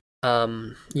 Sailor,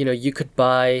 you could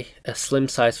buy a slim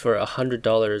size for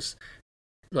 $100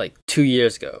 like 2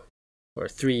 years ago or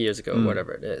 3 years ago, or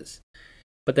whatever it is.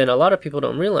 But then a lot of people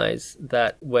don't realize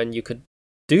that when you could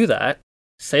do that,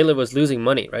 Sailor was losing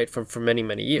money, right, for many,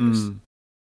 many years.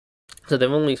 So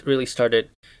they've only really started,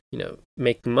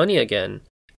 making money again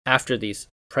after these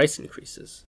price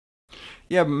increases.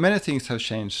 Yeah, many things have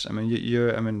changed. I mean,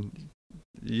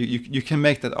 you can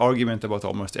make that argument about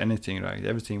almost anything, right?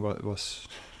 Everything was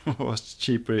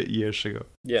cheaper years ago.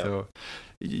 Yeah. So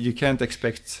you can't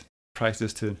expect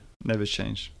prices to never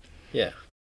change. Yeah.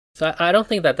 So I don't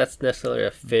think that that's necessarily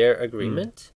a fair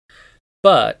agreement,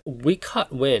 but we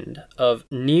caught wind of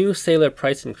new Sailor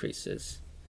price increases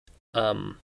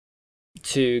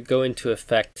to go into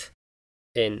effect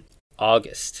in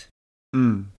August.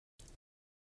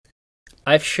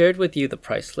 I've shared with you the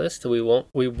price list. We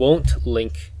won't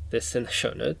link this in the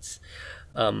show notes,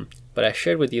 but I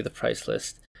shared with you the price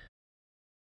list.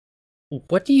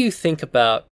 What do you think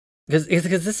about, because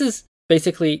this is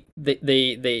basically,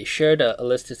 they shared a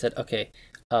list that said, okay,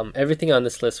 everything on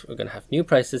this list, we're going to have new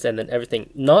prices, and then everything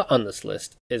not on this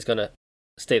list is going to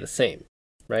stay the same,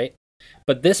 right?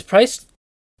 But this price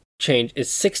change is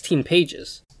 16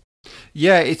 pages.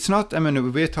 Yeah, it's not,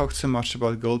 we talked so much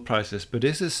about gold prices, but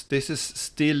this is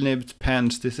steel nibbed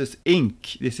pens, this is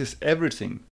ink, this is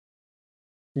everything.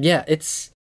 Yeah,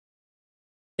 it's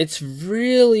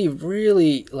really,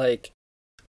 really like,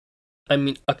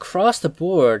 across the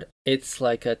board, it's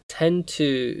like a 10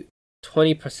 to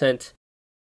 20%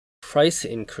 price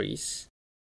increase.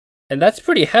 And that's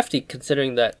pretty hefty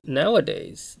considering that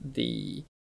nowadays the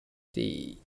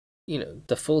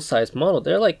full-size model,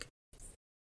 they're like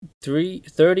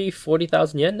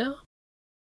 40,000 yen now.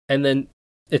 And then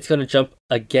it's going to jump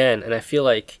again. And I feel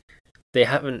like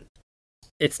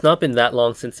it's not been that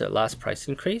long since their last price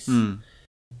increase.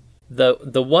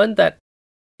 The one that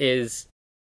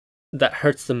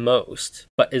hurts the most,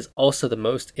 but is also the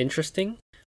most interesting,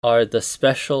 are the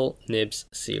Special Nibs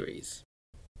series.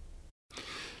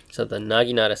 So the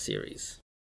Naginata series.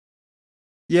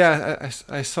 Yeah,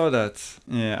 I saw that.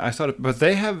 Yeah, I saw it. But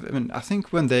they have, I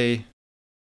think when the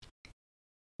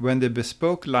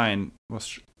bespoke line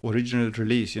was originally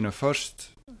released,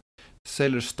 first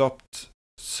Sailor stopped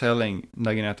selling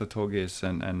Naginata Togis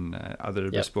and other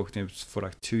bespoke nibs for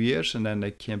like 2 years, and then they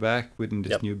came back with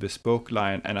this new bespoke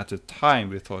line, and at the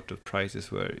time we thought the prices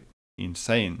were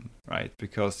insane, right?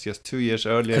 Because just 2 years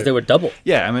earlier, because they were double.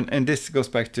 Yeah, and this goes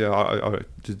back to our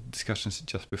discussions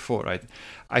just before, right?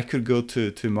 I could go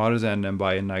to Maruzen and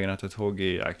buy a Naginata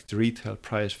Togi, like the retail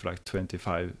price for like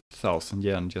 25,000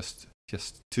 yen just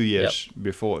 2 years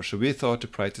before. So we thought the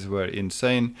prices were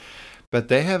insane, but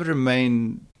they have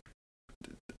remained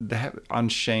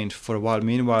unchanged for a while.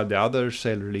 Meanwhile, the other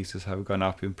sale releases have gone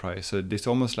up in price. So it's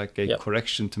almost like a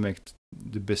correction to make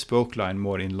the bespoke line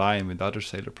more in line with other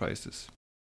Sailor prices.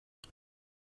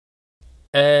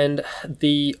 And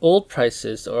the old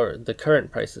prices, or the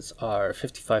current prices, are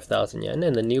 55,000 yen,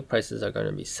 and the new prices are going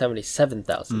to be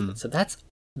 77,000. So that's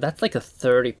like a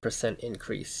 30%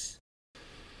 increase.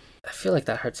 I feel like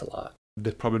that hurts a lot.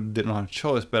 They probably didn't have a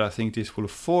choice, but I think this will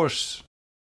force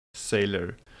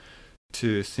Sailor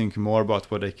to think more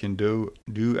about what they can do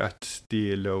at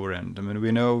the lower end.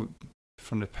 We know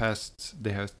from the past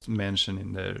they have mentioned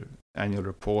in their annual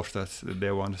report that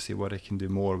they want to see what they can do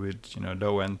more with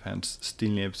low end pens,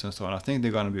 steel nibs and so on. I think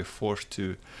they're going to be forced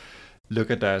to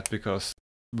look at that, because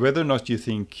whether or not you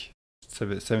think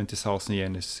 70,000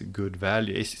 yen is good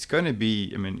value, it's going to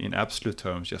be, in absolute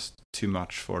terms, just too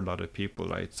much for a lot of people,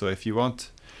 right? So if you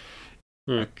want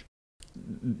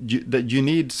that you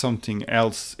need something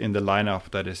else in the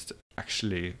lineup that is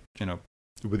actually,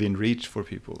 within reach for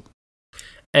people.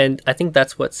 And I think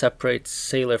that's what separates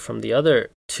Sailor from the other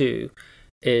two,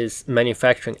 is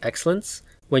manufacturing excellence.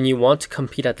 When you want to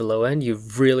compete at the low end, you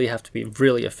really have to be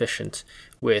really efficient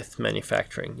with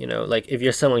manufacturing. Like if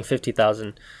you're selling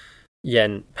 50,000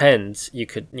 yen pens, you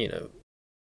could,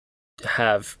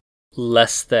 have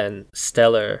less than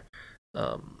stellar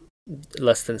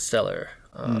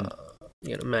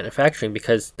manufacturing,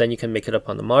 because then you can make it up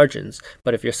on the margins.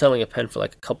 But if you're selling a pen for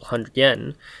like a couple hundred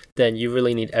yen, then you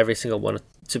really need every single one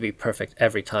to be perfect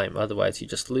every time. Otherwise, you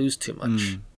just lose too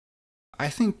much. I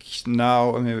think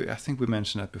now, I think we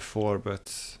mentioned that before,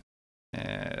 but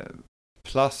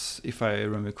Plus, if I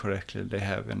remember correctly, they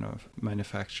have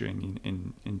manufacturing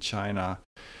in China.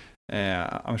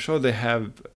 I'm sure they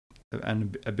have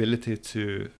an ability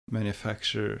to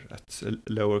manufacture at a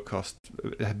lower cost,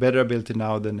 a better ability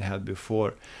now than they had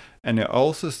before. And I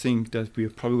also think that we're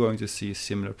probably going to see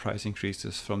similar price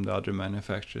increases from the other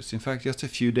manufacturers. In fact, just a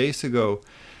few days ago,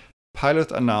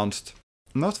 Pilot announced,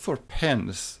 not for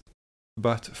pens,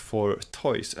 but for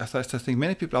toys. I think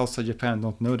many people outside Japan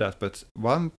don't know that, but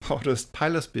one part of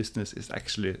Pilot's business is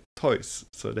actually toys.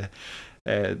 So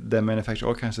they manufacture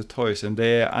all kinds of toys, and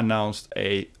they announced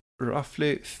a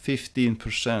roughly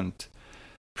 15%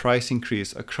 price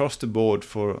increase across the board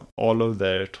for all of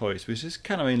their toys, which is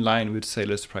kind of in line with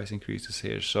Sailor's price increases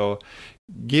here. So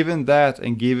given that,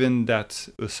 and given that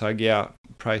Usagia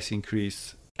price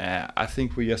increase, I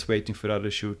think we're just waiting for the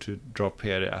other shoe to drop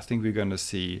here. I think we're going to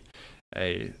see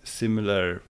a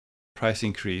similar price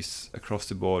increase across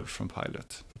the board from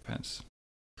Pilot for pens.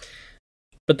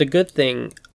 But the good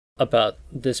thing about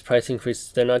this price increase,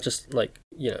 they're not just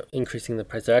increasing the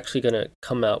price. They're actually going to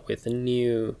come out with a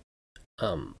new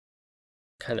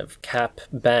kind of cap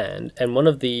band. And one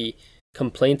of the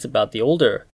complaints about the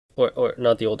older, or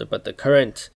not the older, but the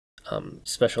current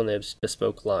Special Nibs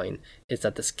bespoke line is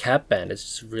that this cap band is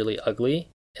just really ugly.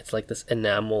 It's like this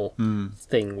enamel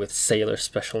thing with Sailor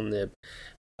Special Nib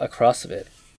across of it.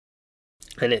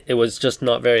 And it was just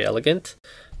not very elegant.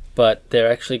 But they're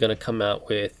actually going to come out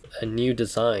with a new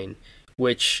design,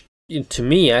 which to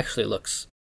me actually looks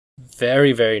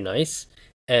very, very nice,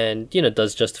 and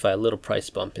does justify a little price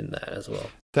bump in that as well.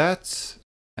 That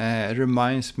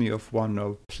reminds me of one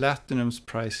of Platinum's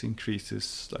price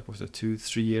increases, like was it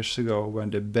 2-3 years ago, when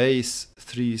the base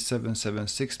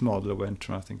 3776 model went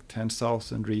from I think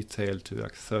 10,000 retail to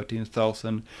like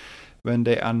 13,000. When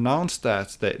they announced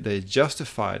that, they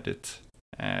justified it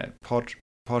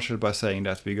partially by saying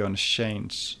that we're going to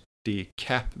change the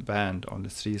cap band on the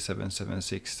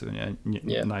 3776 to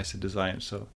a nicer design.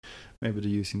 So maybe they're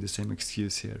using the same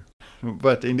excuse here.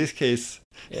 But in this case,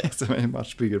 it's a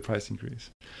much bigger price increase.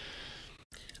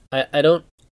 I don't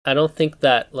think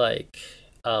that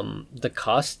the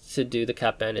cost to do the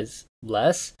cap band is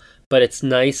less, but it's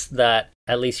nice that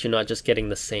at least you're not just getting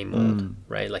the same mold,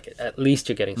 right? Like at least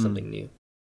you're getting something new.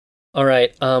 All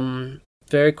right.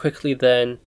 Very quickly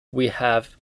then, we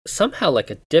have somehow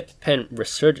like a dip pen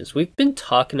resurgence. We've been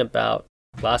talking about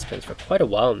glass pens for quite a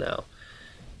while now,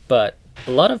 but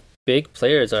a lot of big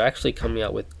players are actually coming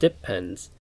out with dip pens,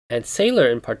 and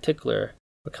Sailor in particular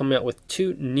are coming out with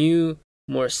 2 new,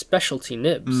 more specialty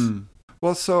nibs.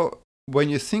 Well, so when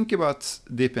you think about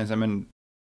dip pens,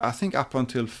 I think up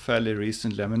until fairly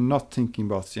recently, not thinking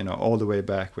about all the way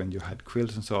back when you had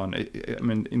quills and so on.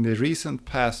 In the recent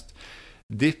past,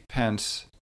 dip pens,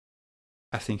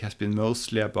 I think, has been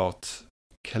mostly about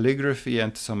calligraphy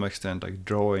and to some extent like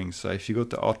drawing. So if you go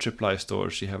to art supply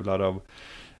stores, you have a lot of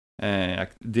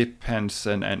dip pens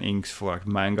and inks for like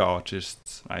manga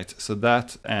artists, right? So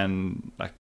that and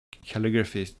like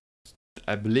calligraphy,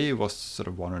 I believe, was sort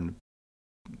of one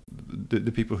of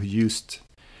the people who used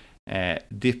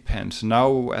dip pens.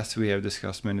 Now, as we have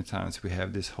discussed many times, we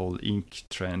have this whole ink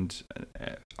trend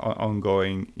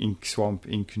ongoing, ink swamp,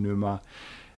 ink numa,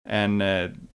 and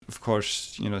of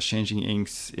course, changing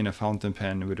inks in a fountain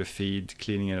pen with a feed,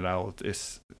 cleaning it out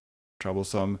is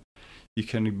troublesome. You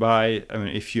can buy,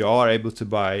 if you are able to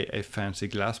buy a fancy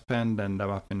glass pen, then that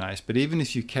might be nice. But even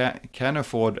if you can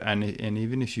afford, and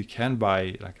even if you can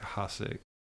buy like a Hase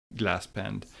glass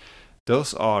pen,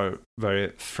 those are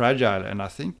very fragile, and I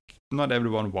think not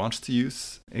everyone wants to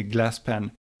use a glass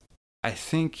pen. I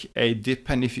think a dip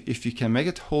pen, if you can make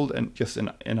it hold just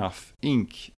enough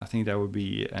ink, I think that would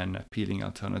be an appealing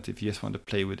alternative. You just want to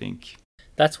play with ink.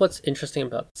 That's what's interesting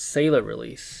about Sailor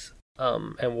release,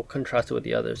 and we'll contrast it with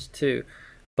the others too.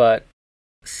 But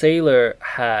Sailor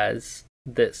has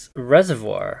this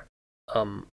reservoir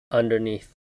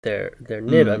underneath their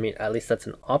nib. At least that's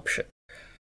an option.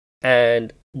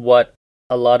 And what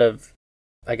a lot of,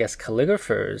 I guess,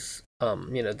 calligraphers,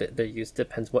 they use dip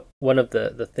pens. One of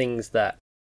the things that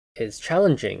is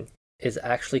challenging is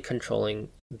actually controlling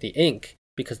the ink,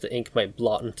 because the ink might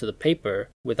blot into the paper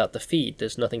without the feed.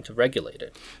 There's nothing to regulate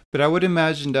it. But I would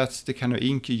imagine that's the kind of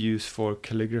ink you use for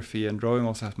calligraphy, and drawing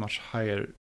also has much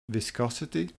higher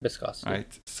viscosity.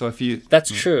 Right? So if you...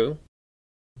 That's true.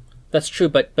 That's true,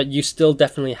 but you still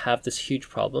definitely have this huge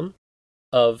problem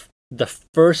of the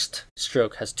first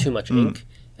stroke has too much ink,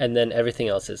 and then everything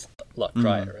else is a lot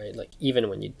drier, right? Like even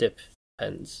when you dip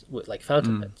pens with like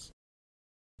fountain pens.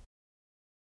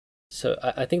 So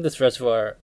I think this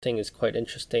reservoir thing is quite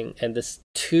interesting, and this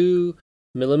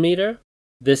 2mm,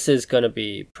 this is going to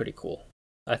be pretty cool.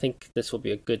 I think this will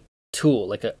be a good tool,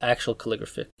 like an actual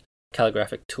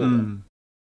calligraphic tool.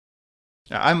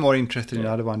 I'm more interested in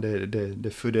the other one, the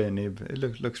Fude nib.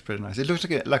 It looks pretty nice. It looks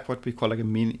like what we call like a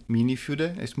mini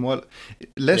Fude. It's more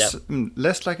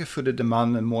less like a Fude de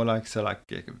Man, and more like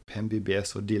a Pen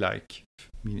BBS or D-like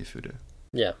mini Fude.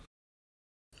 Yeah.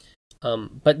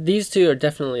 But these two are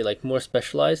definitely like more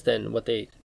specialized than what they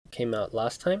came out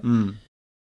last time.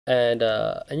 And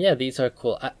yeah, these are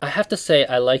cool. I have to say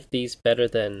I like these better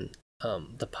than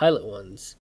the Pilot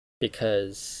ones,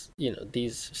 because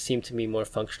these seem to be more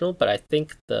functional, but I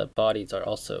think the bodies are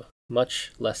also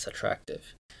much less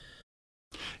attractive.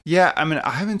 Yeah, I mean,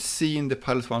 I haven't seen the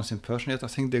Pilot ones in person yet. I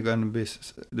think they're going to be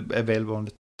available on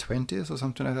the 20th or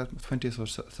something like that, 20th or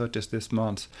 30th this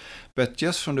month. But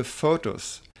just from the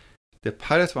photos, the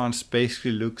Pilot ones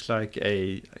basically looks like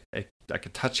a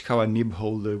Tachikawa nib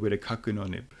holder with a Kakuno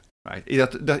nib. Right.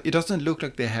 It doesn't look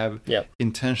like they have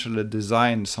intentionally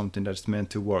designed something that's meant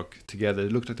to work together.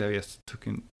 It looks like they just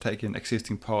taken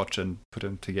existing parts and put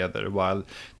them together, while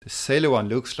the Sailor one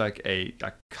looks like a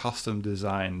custom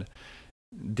designed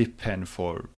dip pen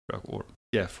for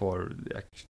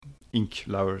ink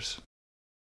lovers.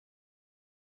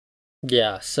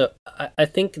 Yeah, so I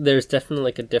think there's definitely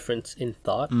like a difference in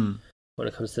thought when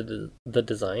it comes to the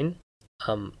design.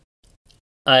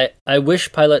 I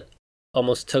wish Pilot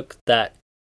almost took that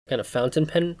kind of fountain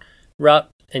pen route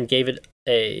and gave it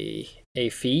a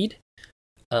feed,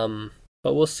 but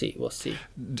we'll see.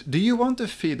 Do you want a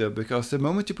feed though? Because the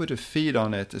moment you put a feed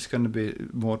on it, it's going to be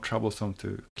more troublesome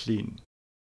to clean.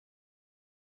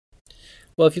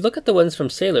 Well, if you look at the ones from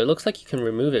Sailor, it looks like you can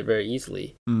remove it very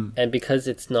easily. And because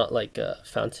it's not like a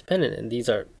fountain pen, and these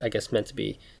are, I guess, meant to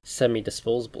be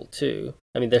semi-disposable too.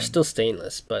 I mean, they're still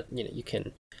stainless, but you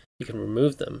can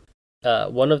remove them.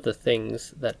 One of the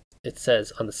things that it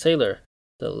says on the Sailor,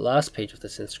 the last page of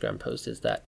this Instagram post, is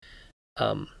that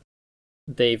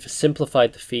they've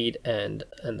simplified the feed and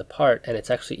the part, and it's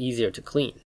actually easier to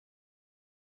clean.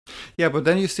 Yeah, but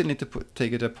then you still need to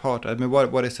take it apart. I mean,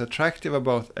 what is attractive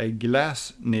about a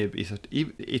glass nib is that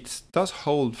it does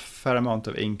hold fair amount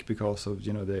of ink because of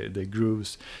the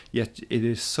grooves. Yet it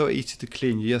is so easy to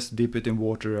clean. You just dip it in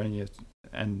water and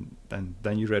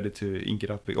then you're ready to ink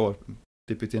it up or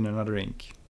dip it in another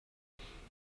ink.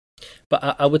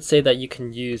 But I would say that you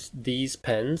can use these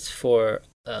pens for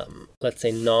let's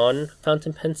say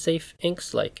non-fountain pen safe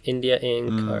inks like India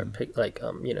ink or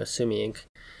Sumi ink.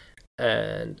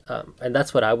 And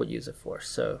that's what I would use it for.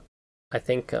 So I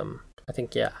think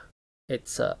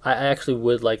it's I actually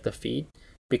would like the feed,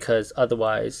 because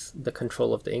otherwise the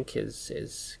control of the ink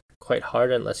is quite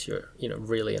hard unless you're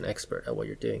really an expert at what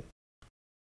you're doing.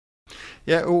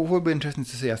 Yeah, it would be interesting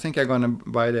to see. I think I'm gonna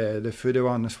buy the Fude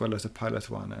one as well as the Pilot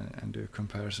one and do a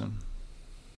comparison.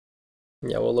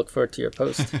 Yeah, we'll look forward to your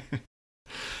post.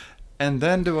 And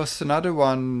then there was another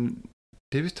one.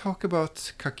 Did we talk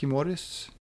about Kakimori's?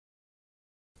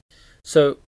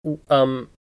 So,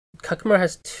 Kakimori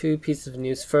has two pieces of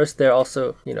news. First, they're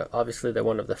also, obviously they're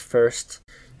one of the first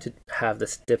to have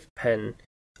this dip pen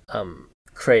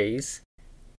craze,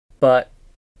 but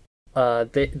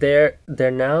they're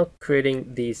now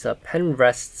creating these pen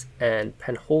rests and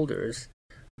pen holders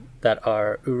that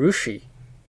are urushi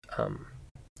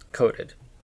coated.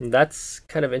 And that's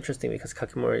kind of interesting because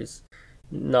Kakimori's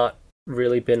not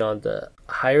really been on the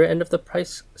higher end of the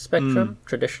price spectrum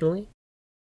traditionally.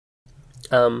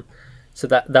 So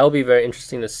that will be very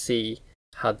interesting to see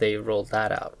how they roll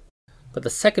that out. But the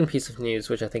second piece of news,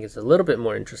 which I think is a little bit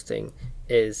more interesting,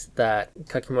 is that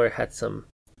Kakimori had some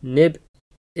nib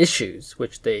issues,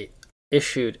 which they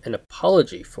issued an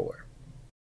apology for.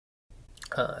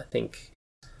 I think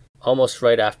almost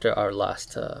right after our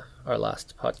last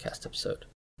podcast episode.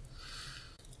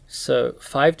 So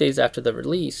 5 days after the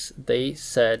release, they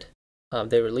said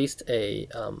they released an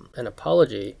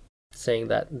apology saying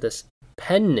that this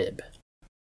pen nib,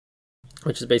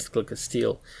 which is basically like a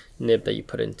steel nib that you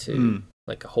put into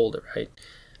like a holder, right?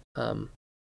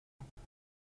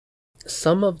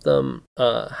 some of them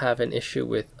have an issue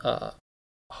with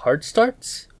hard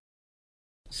starts.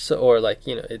 So, or like,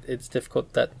 it's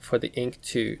difficult that for the ink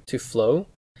to flow,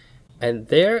 and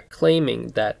they're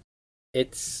claiming that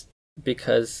it's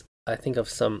because I think of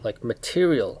some like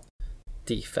material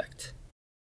defect,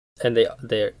 and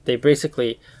they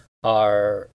basically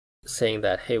are saying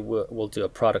that, hey, we'll do a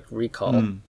product recall.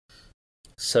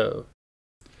 So,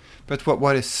 but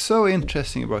what is so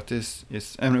interesting about this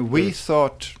is, I mean, we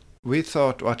thought, or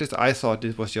at least I thought,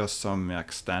 it was just some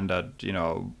like standard,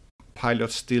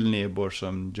 pilot steel nib or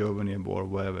some Jova nib or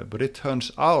whatever. But it turns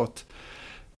out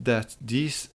that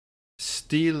these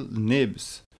steel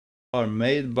nibs are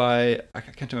made by, I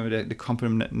can't remember the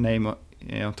company name on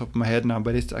top of my head now,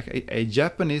 but it's like a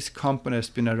Japanese company that's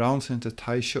been around since the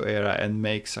Taisho era and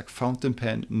makes like fountain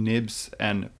pen nibs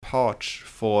and parts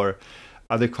for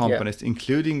other companies,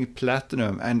 including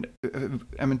Platinum. And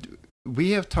I mean,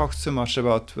 we have talked so much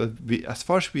about, as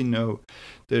far as we know,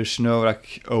 there's no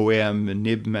like OEM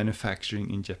nib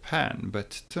manufacturing in Japan,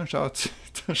 but turns out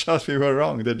we were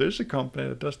wrong. That there's a company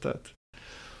that does that.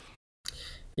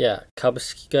 Yeah, 株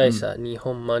式会社日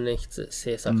本万年筆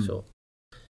製作所。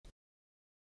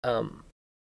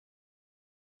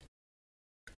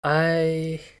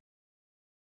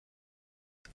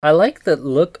I like the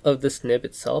look of this nib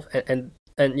itself, and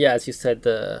yeah, as you said,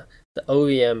 the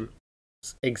OEM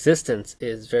existence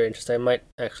is very interesting. I might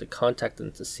actually contact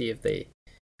them to see if they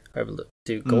are able to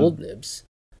do gold nibs,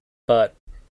 but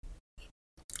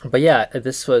yeah,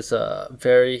 this was a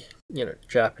very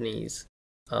Japanese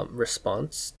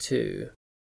response to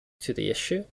the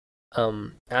issue.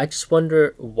 I just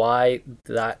wonder why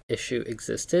that issue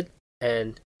existed,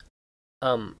 and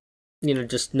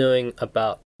just knowing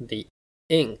about the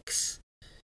inks,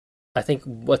 I think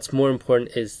what's more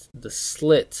important is the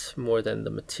slit more than the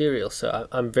material. So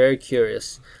I'm very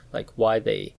curious, like, why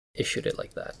they issued it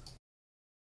like that.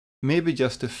 Maybe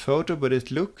just a photo, but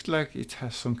it looked like it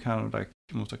has some kind of like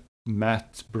almost like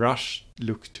matte brush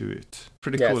look to it.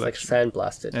 Pretty cool. Yeah, it's like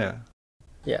sandblasted.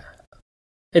 Yeah.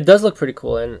 It does look pretty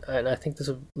cool, and I think this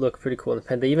would look pretty cool in the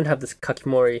pen. They even have this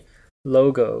Kakimori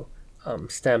logo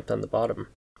stamped on the bottom,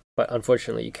 but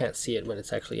unfortunately you can't see it when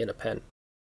it's actually in a pen.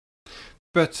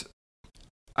 But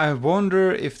I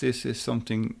wonder if this is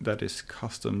something that is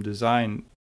custom designed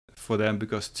for them,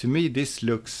 because to me this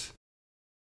looks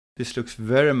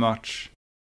very much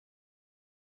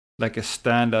like a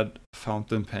standard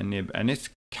fountain pen nib, and it's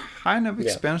kind of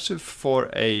expensive for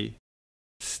a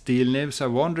steel nib. So I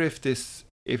wonder if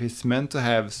it's meant to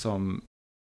have some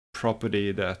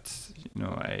property that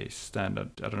a standard,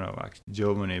 I don't know, like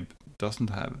Jova nib doesn't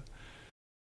have.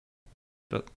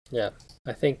 But yeah,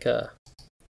 I think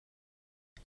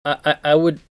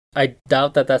I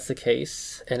doubt that that's the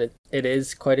case, and it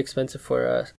is quite expensive for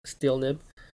a steel nib,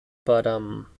 but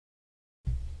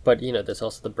there's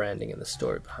also the branding and the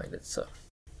story behind it. So,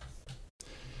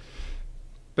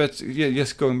 but yeah,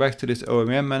 just going back to this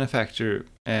OEM manufacturer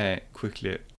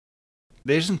quickly,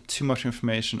 there isn't too much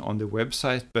information on the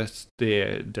website, but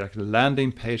the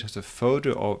landing page has a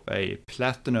photo of a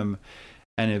Platinum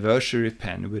anniversary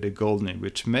pen with a gold nib,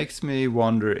 which makes me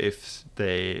wonder if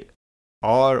they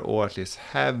are, or at least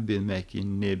have been,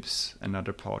 making nibs and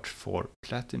other parts for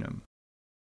Platinum.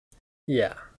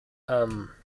 Yeah.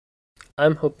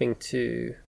 I'm hoping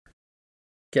to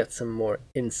get some more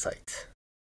insight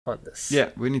on this. Yeah,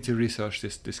 we need to research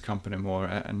this company more.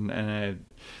 And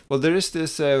well, there is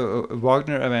this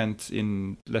Wagner event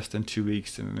in less than 2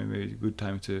 weeks, and maybe a good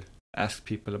time to ask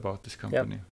people about this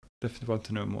company. Yep. Definitely want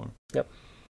to know more. Yep.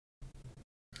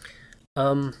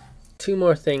 Two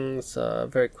more things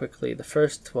very quickly. The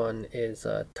first one is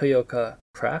Toyoka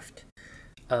Craft.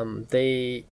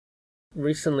 They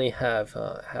recently have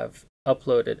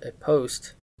uploaded a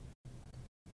post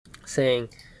saying,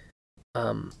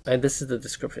 and this is the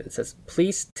description. It says,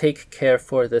 "Please take care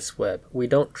for this web. We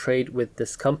don't trade with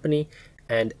this company,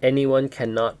 and anyone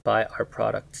cannot buy our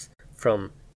products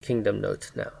from Kingdom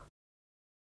Note now."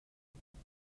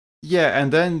 Yeah,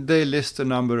 and then they list a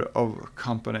number of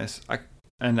companies,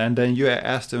 and then you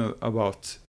asked them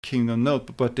about Kingdom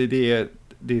Note, but the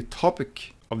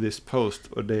topic of this post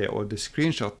or the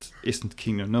screenshot isn't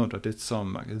Kingdom Note, but it's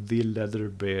some The Leather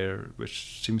Bear,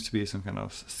 which seems to be some kind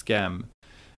of scam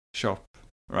shop,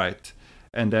 right?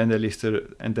 And then they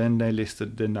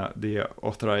listed the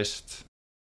authorized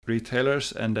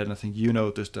retailers, and then I think you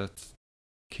noticed that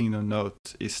Kingdom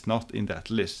Note is not in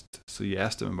that list, so you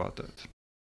asked them about that.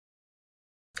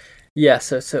 Yeah,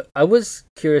 so I was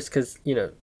curious because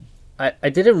I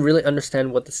didn't really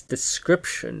understand what this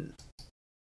description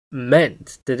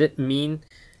meant. Did it mean,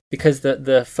 because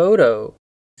the photo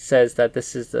says that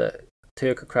this is the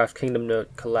Toyooka Craft Kingdom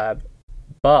Note collab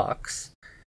box,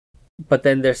 but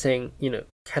then they're saying,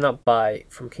 cannot buy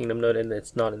from Kingdom Note and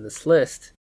it's not in this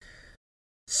list.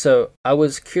 So I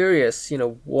was curious,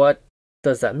 what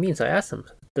does that mean? So I asked them,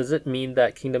 does it mean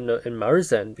that Kingdom Note and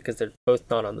Maruzen, because they're both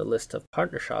not on the list of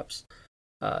partner shops,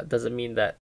 does it mean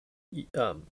that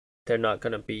they're not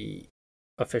going to be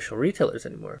official retailers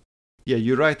anymore? Yeah,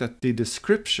 you're right that the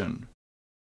description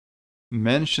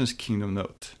mentions Kingdom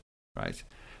Note, right?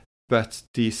 But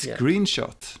the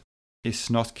screenshot is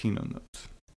not Kingdom Note.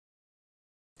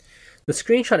 The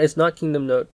screenshot is not Kingdom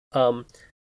Note,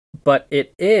 but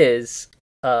it is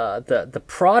the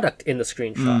product in the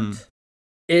screenshot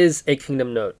is a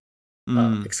Kingdom Note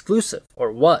exclusive,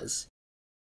 or was.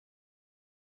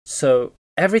 So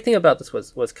everything about this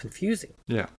was confusing.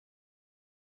 Yeah.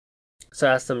 So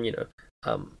I asked them,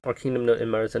 are Kingdom Note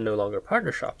and Maruzen no longer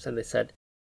partner shops? And they said,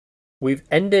 we've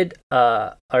ended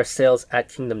our sales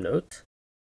at Kingdom Note,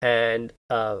 and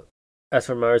as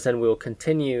for Maruzen, we will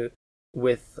continue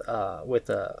with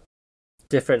a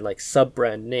different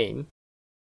sub-brand name,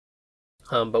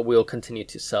 but we'll continue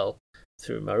to sell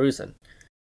through Maruzen.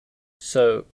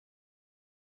 So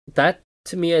that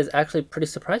to me is actually pretty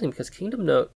surprising, because Kingdom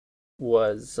Note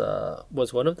was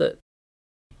one of the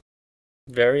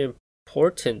very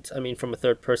important, from a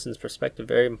third person's perspective,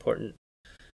 very important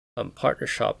partner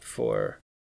shop for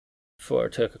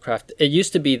Toyooka Craft. It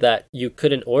used to be that you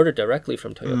couldn't order directly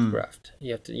from Toyooka Craft.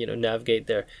 You have to navigate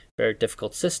their very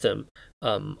difficult system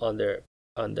on their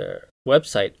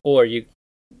website, or you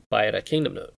buy it at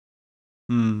Kingdom Note.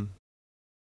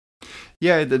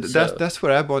 Yeah, that's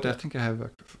where I bought. I think I have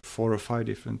 4 or 5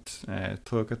 different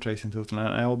Toyooka trays in total, and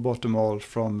I bought them all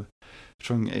from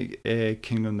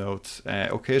Kingdom Note.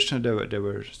 Occasionally there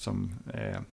were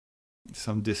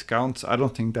some discounts. I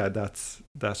don't think that's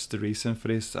the reason for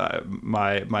this.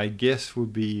 My guess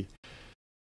would be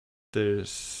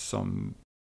there's something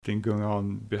going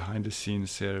on behind the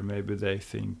scenes here. Maybe they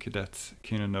think that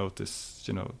Kingdom Note is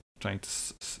trying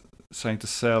to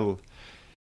sell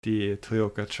the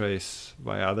Toyooka trays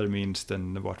by other means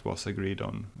than what was agreed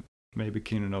on. Maybe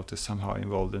Kingdom Note is somehow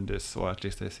involved in this, or at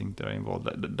least they think they're involved.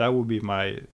 That would be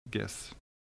my guess.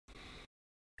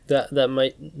 That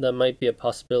might be a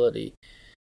possibility,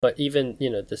 but even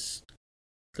this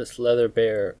Leather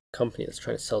Bear company that's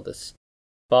trying to sell this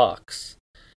box,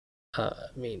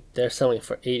 they're selling it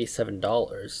for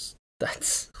 $87.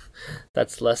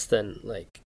 That's less than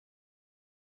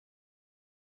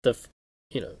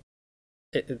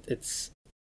it's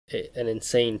an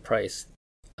insane price.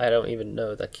 I don't even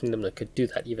know that Kingdom Note could do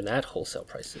that even at wholesale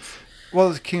prices.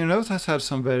 Well, Kingdom Note has had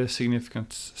some very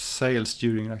significant sales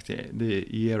during the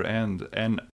year end.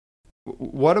 And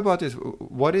what about it?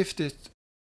 What if this?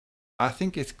 I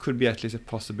think it could be at least a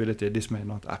possibility. This may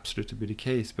not absolutely be the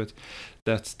case, but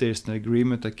that there's an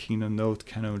agreement that Kingdom Note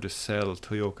can only sell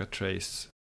Toyooka trays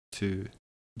to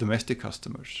domestic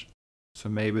customers. So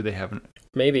maybe they haven't.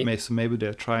 So maybe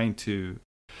they're trying to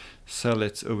sell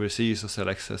it overseas or sell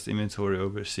excess inventory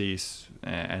overseas,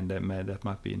 and that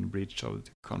might be in breach of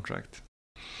the contract.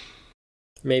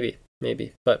 Maybe,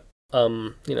 but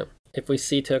if we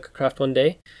see Toyooka Craft one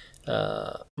day,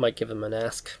 might give them an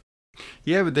ask.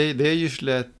 Yeah, but they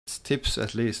usually at tips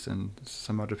at least, and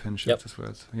some other pen shops as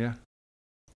well. So yeah.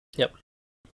 Yep.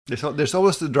 There's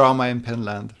always the drama in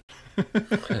Penland.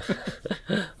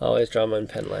 Always drama in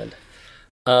Penland.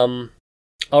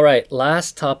 All right,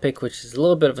 last topic, which is a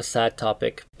little bit of a sad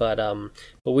topic, but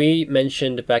we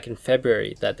mentioned back in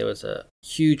February that there was a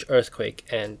huge earthquake,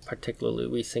 and particularly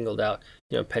we singled out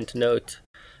Pentanote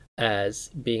as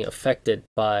being affected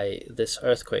by this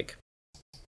earthquake.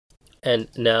 And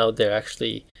now they're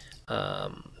actually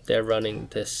they're running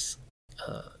this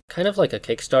kind of like a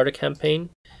Kickstarter campaign,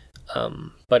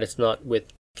 but it's not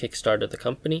with Kickstarter the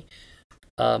company.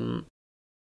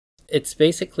 It's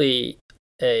basically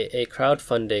a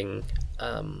crowdfunding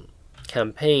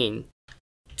campaign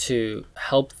to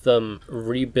help them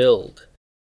rebuild.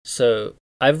 So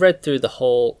I've read through the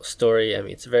whole story.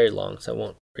 It's very long, so I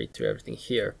won't read through everything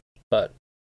here. But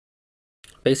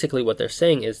basically what they're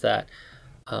saying is that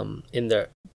in their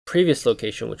previous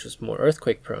location, which was more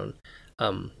earthquake prone,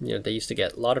 they used to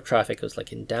get a lot of traffic. It was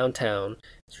in downtown.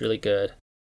 It's really good.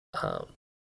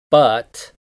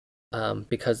 But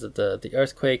because of the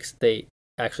earthquakes, they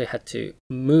actually had to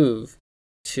move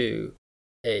to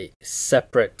a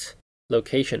separate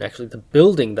location. Actually, the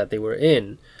building that they were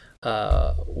in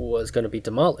was going to be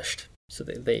demolished. So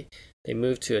they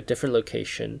moved to a different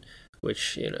location,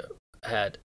 which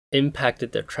had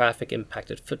impacted their traffic,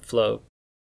 impacted foot flow,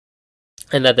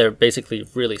 and that they're basically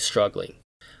really struggling.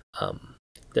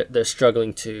 They're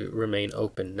struggling to remain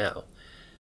open now.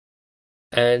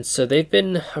 And so they've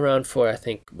been around for, I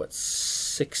think,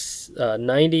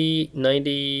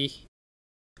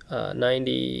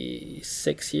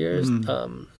 96 years,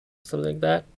 something like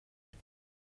that.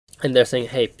 And they're saying,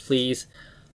 hey, please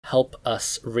help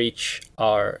us reach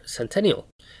our centennial.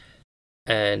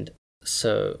 And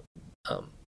so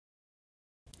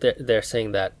they're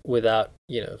saying that without,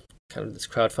 kind of this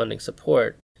crowdfunding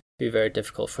support, it'd be very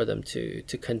difficult for them to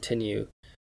continue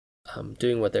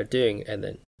doing what they're doing, and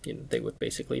then they would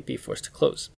basically be forced to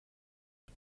close.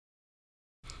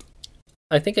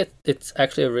 I think it's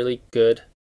actually a really good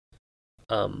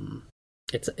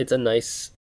it's a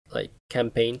nice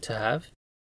campaign to have.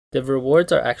 The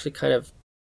rewards are actually kind of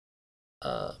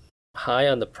high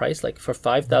on the price. Like for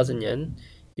 5,000 yen,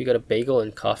 you get a bagel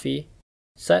and coffee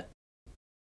set,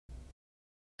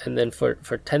 and then for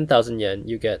 10,000 yen,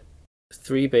 you get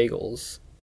 3 bagels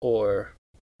or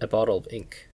a bottle of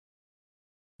ink.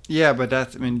 Yeah, but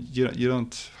you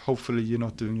don't. Hopefully, you're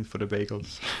not doing it for the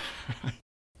bagels.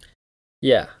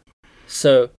 Yeah.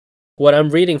 So what I'm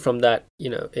reading from that,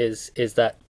 is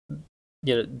that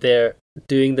they're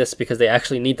doing this because they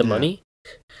actually need the money,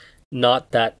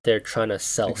 not that they're trying to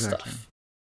sell stuff.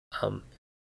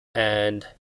 And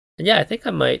yeah, I think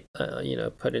I might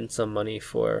put in some money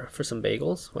for some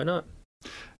bagels. Why not?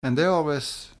 And they're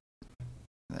always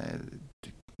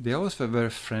very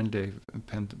friendly.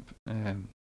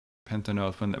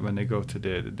 Pentanote when they go to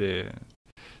the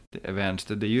events,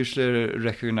 that they usually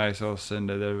recognize us, and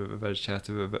they're very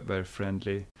chatty, very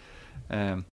friendly.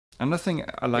 Another thing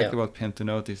I like about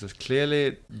Pentanote is that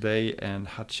clearly they and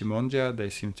Hachimonja, they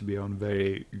seem to be on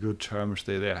very good terms.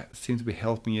 They seem to be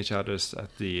helping each other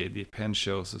at the pen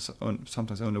shows.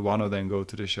 Sometimes only one of them go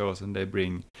to the shows, and they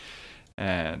bring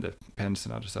the pens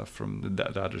and other stuff from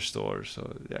the other store.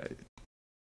 So yeah,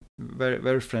 very,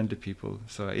 very friendly people.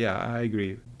 So yeah, I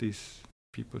agree. These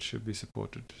people should be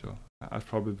supported. So I'll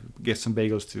probably get some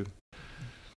bagels too.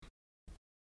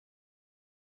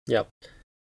 Yep.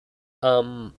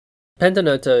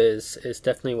 Pentanote is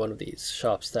definitely one of these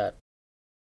shops that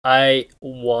I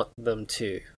want them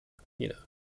to,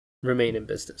 remain in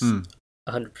business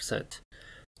 100%.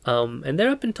 And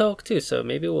they're up in Tok too, so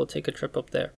maybe we'll take a trip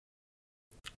up there,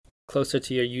 closer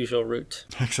to your usual route.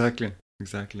 Exactly.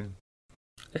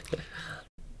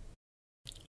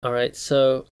 All right,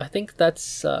 so I think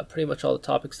that's pretty much all the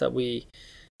topics that we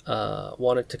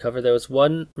wanted to cover. There was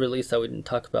one release that we didn't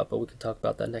talk about, but we can talk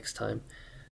about that next time.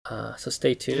 So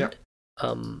stay tuned.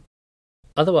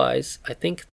 Otherwise, I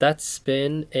think that's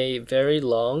been a very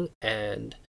long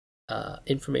and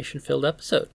information-filled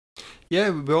episode. Yeah,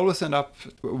 we always end up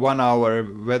 1 hour,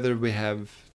 whether we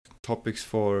have topics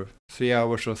for 3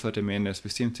 hours or 30 minutes. We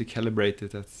seem to calibrate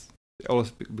it. It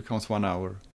always becomes 1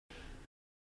 hour.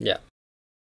 Yeah.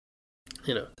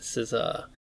 This is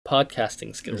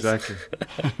podcasting skills. Exactly.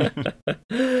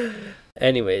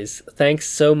 Anyways, thanks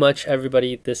so much,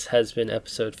 everybody. This has been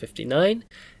episode 59.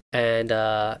 And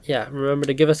remember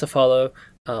to give us a follow,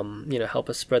 help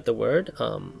us spread the word,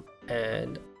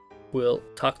 and we'll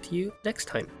talk to you next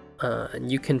time.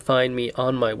 And you can find me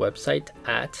on my website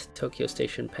at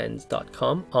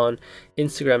tokyostationpens.com, on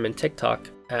Instagram and TikTok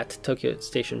at Tokyo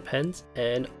Station Pens,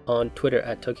 and on Twitter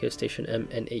at Tokyo Station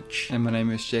MNH. And my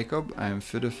name is Jacob. I'm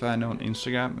Foodafan on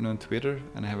Instagram and on Twitter,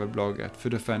 and I have a blog at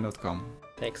foodafan.com.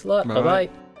 Thanks a lot. Bye-bye.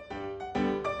 Bye-bye.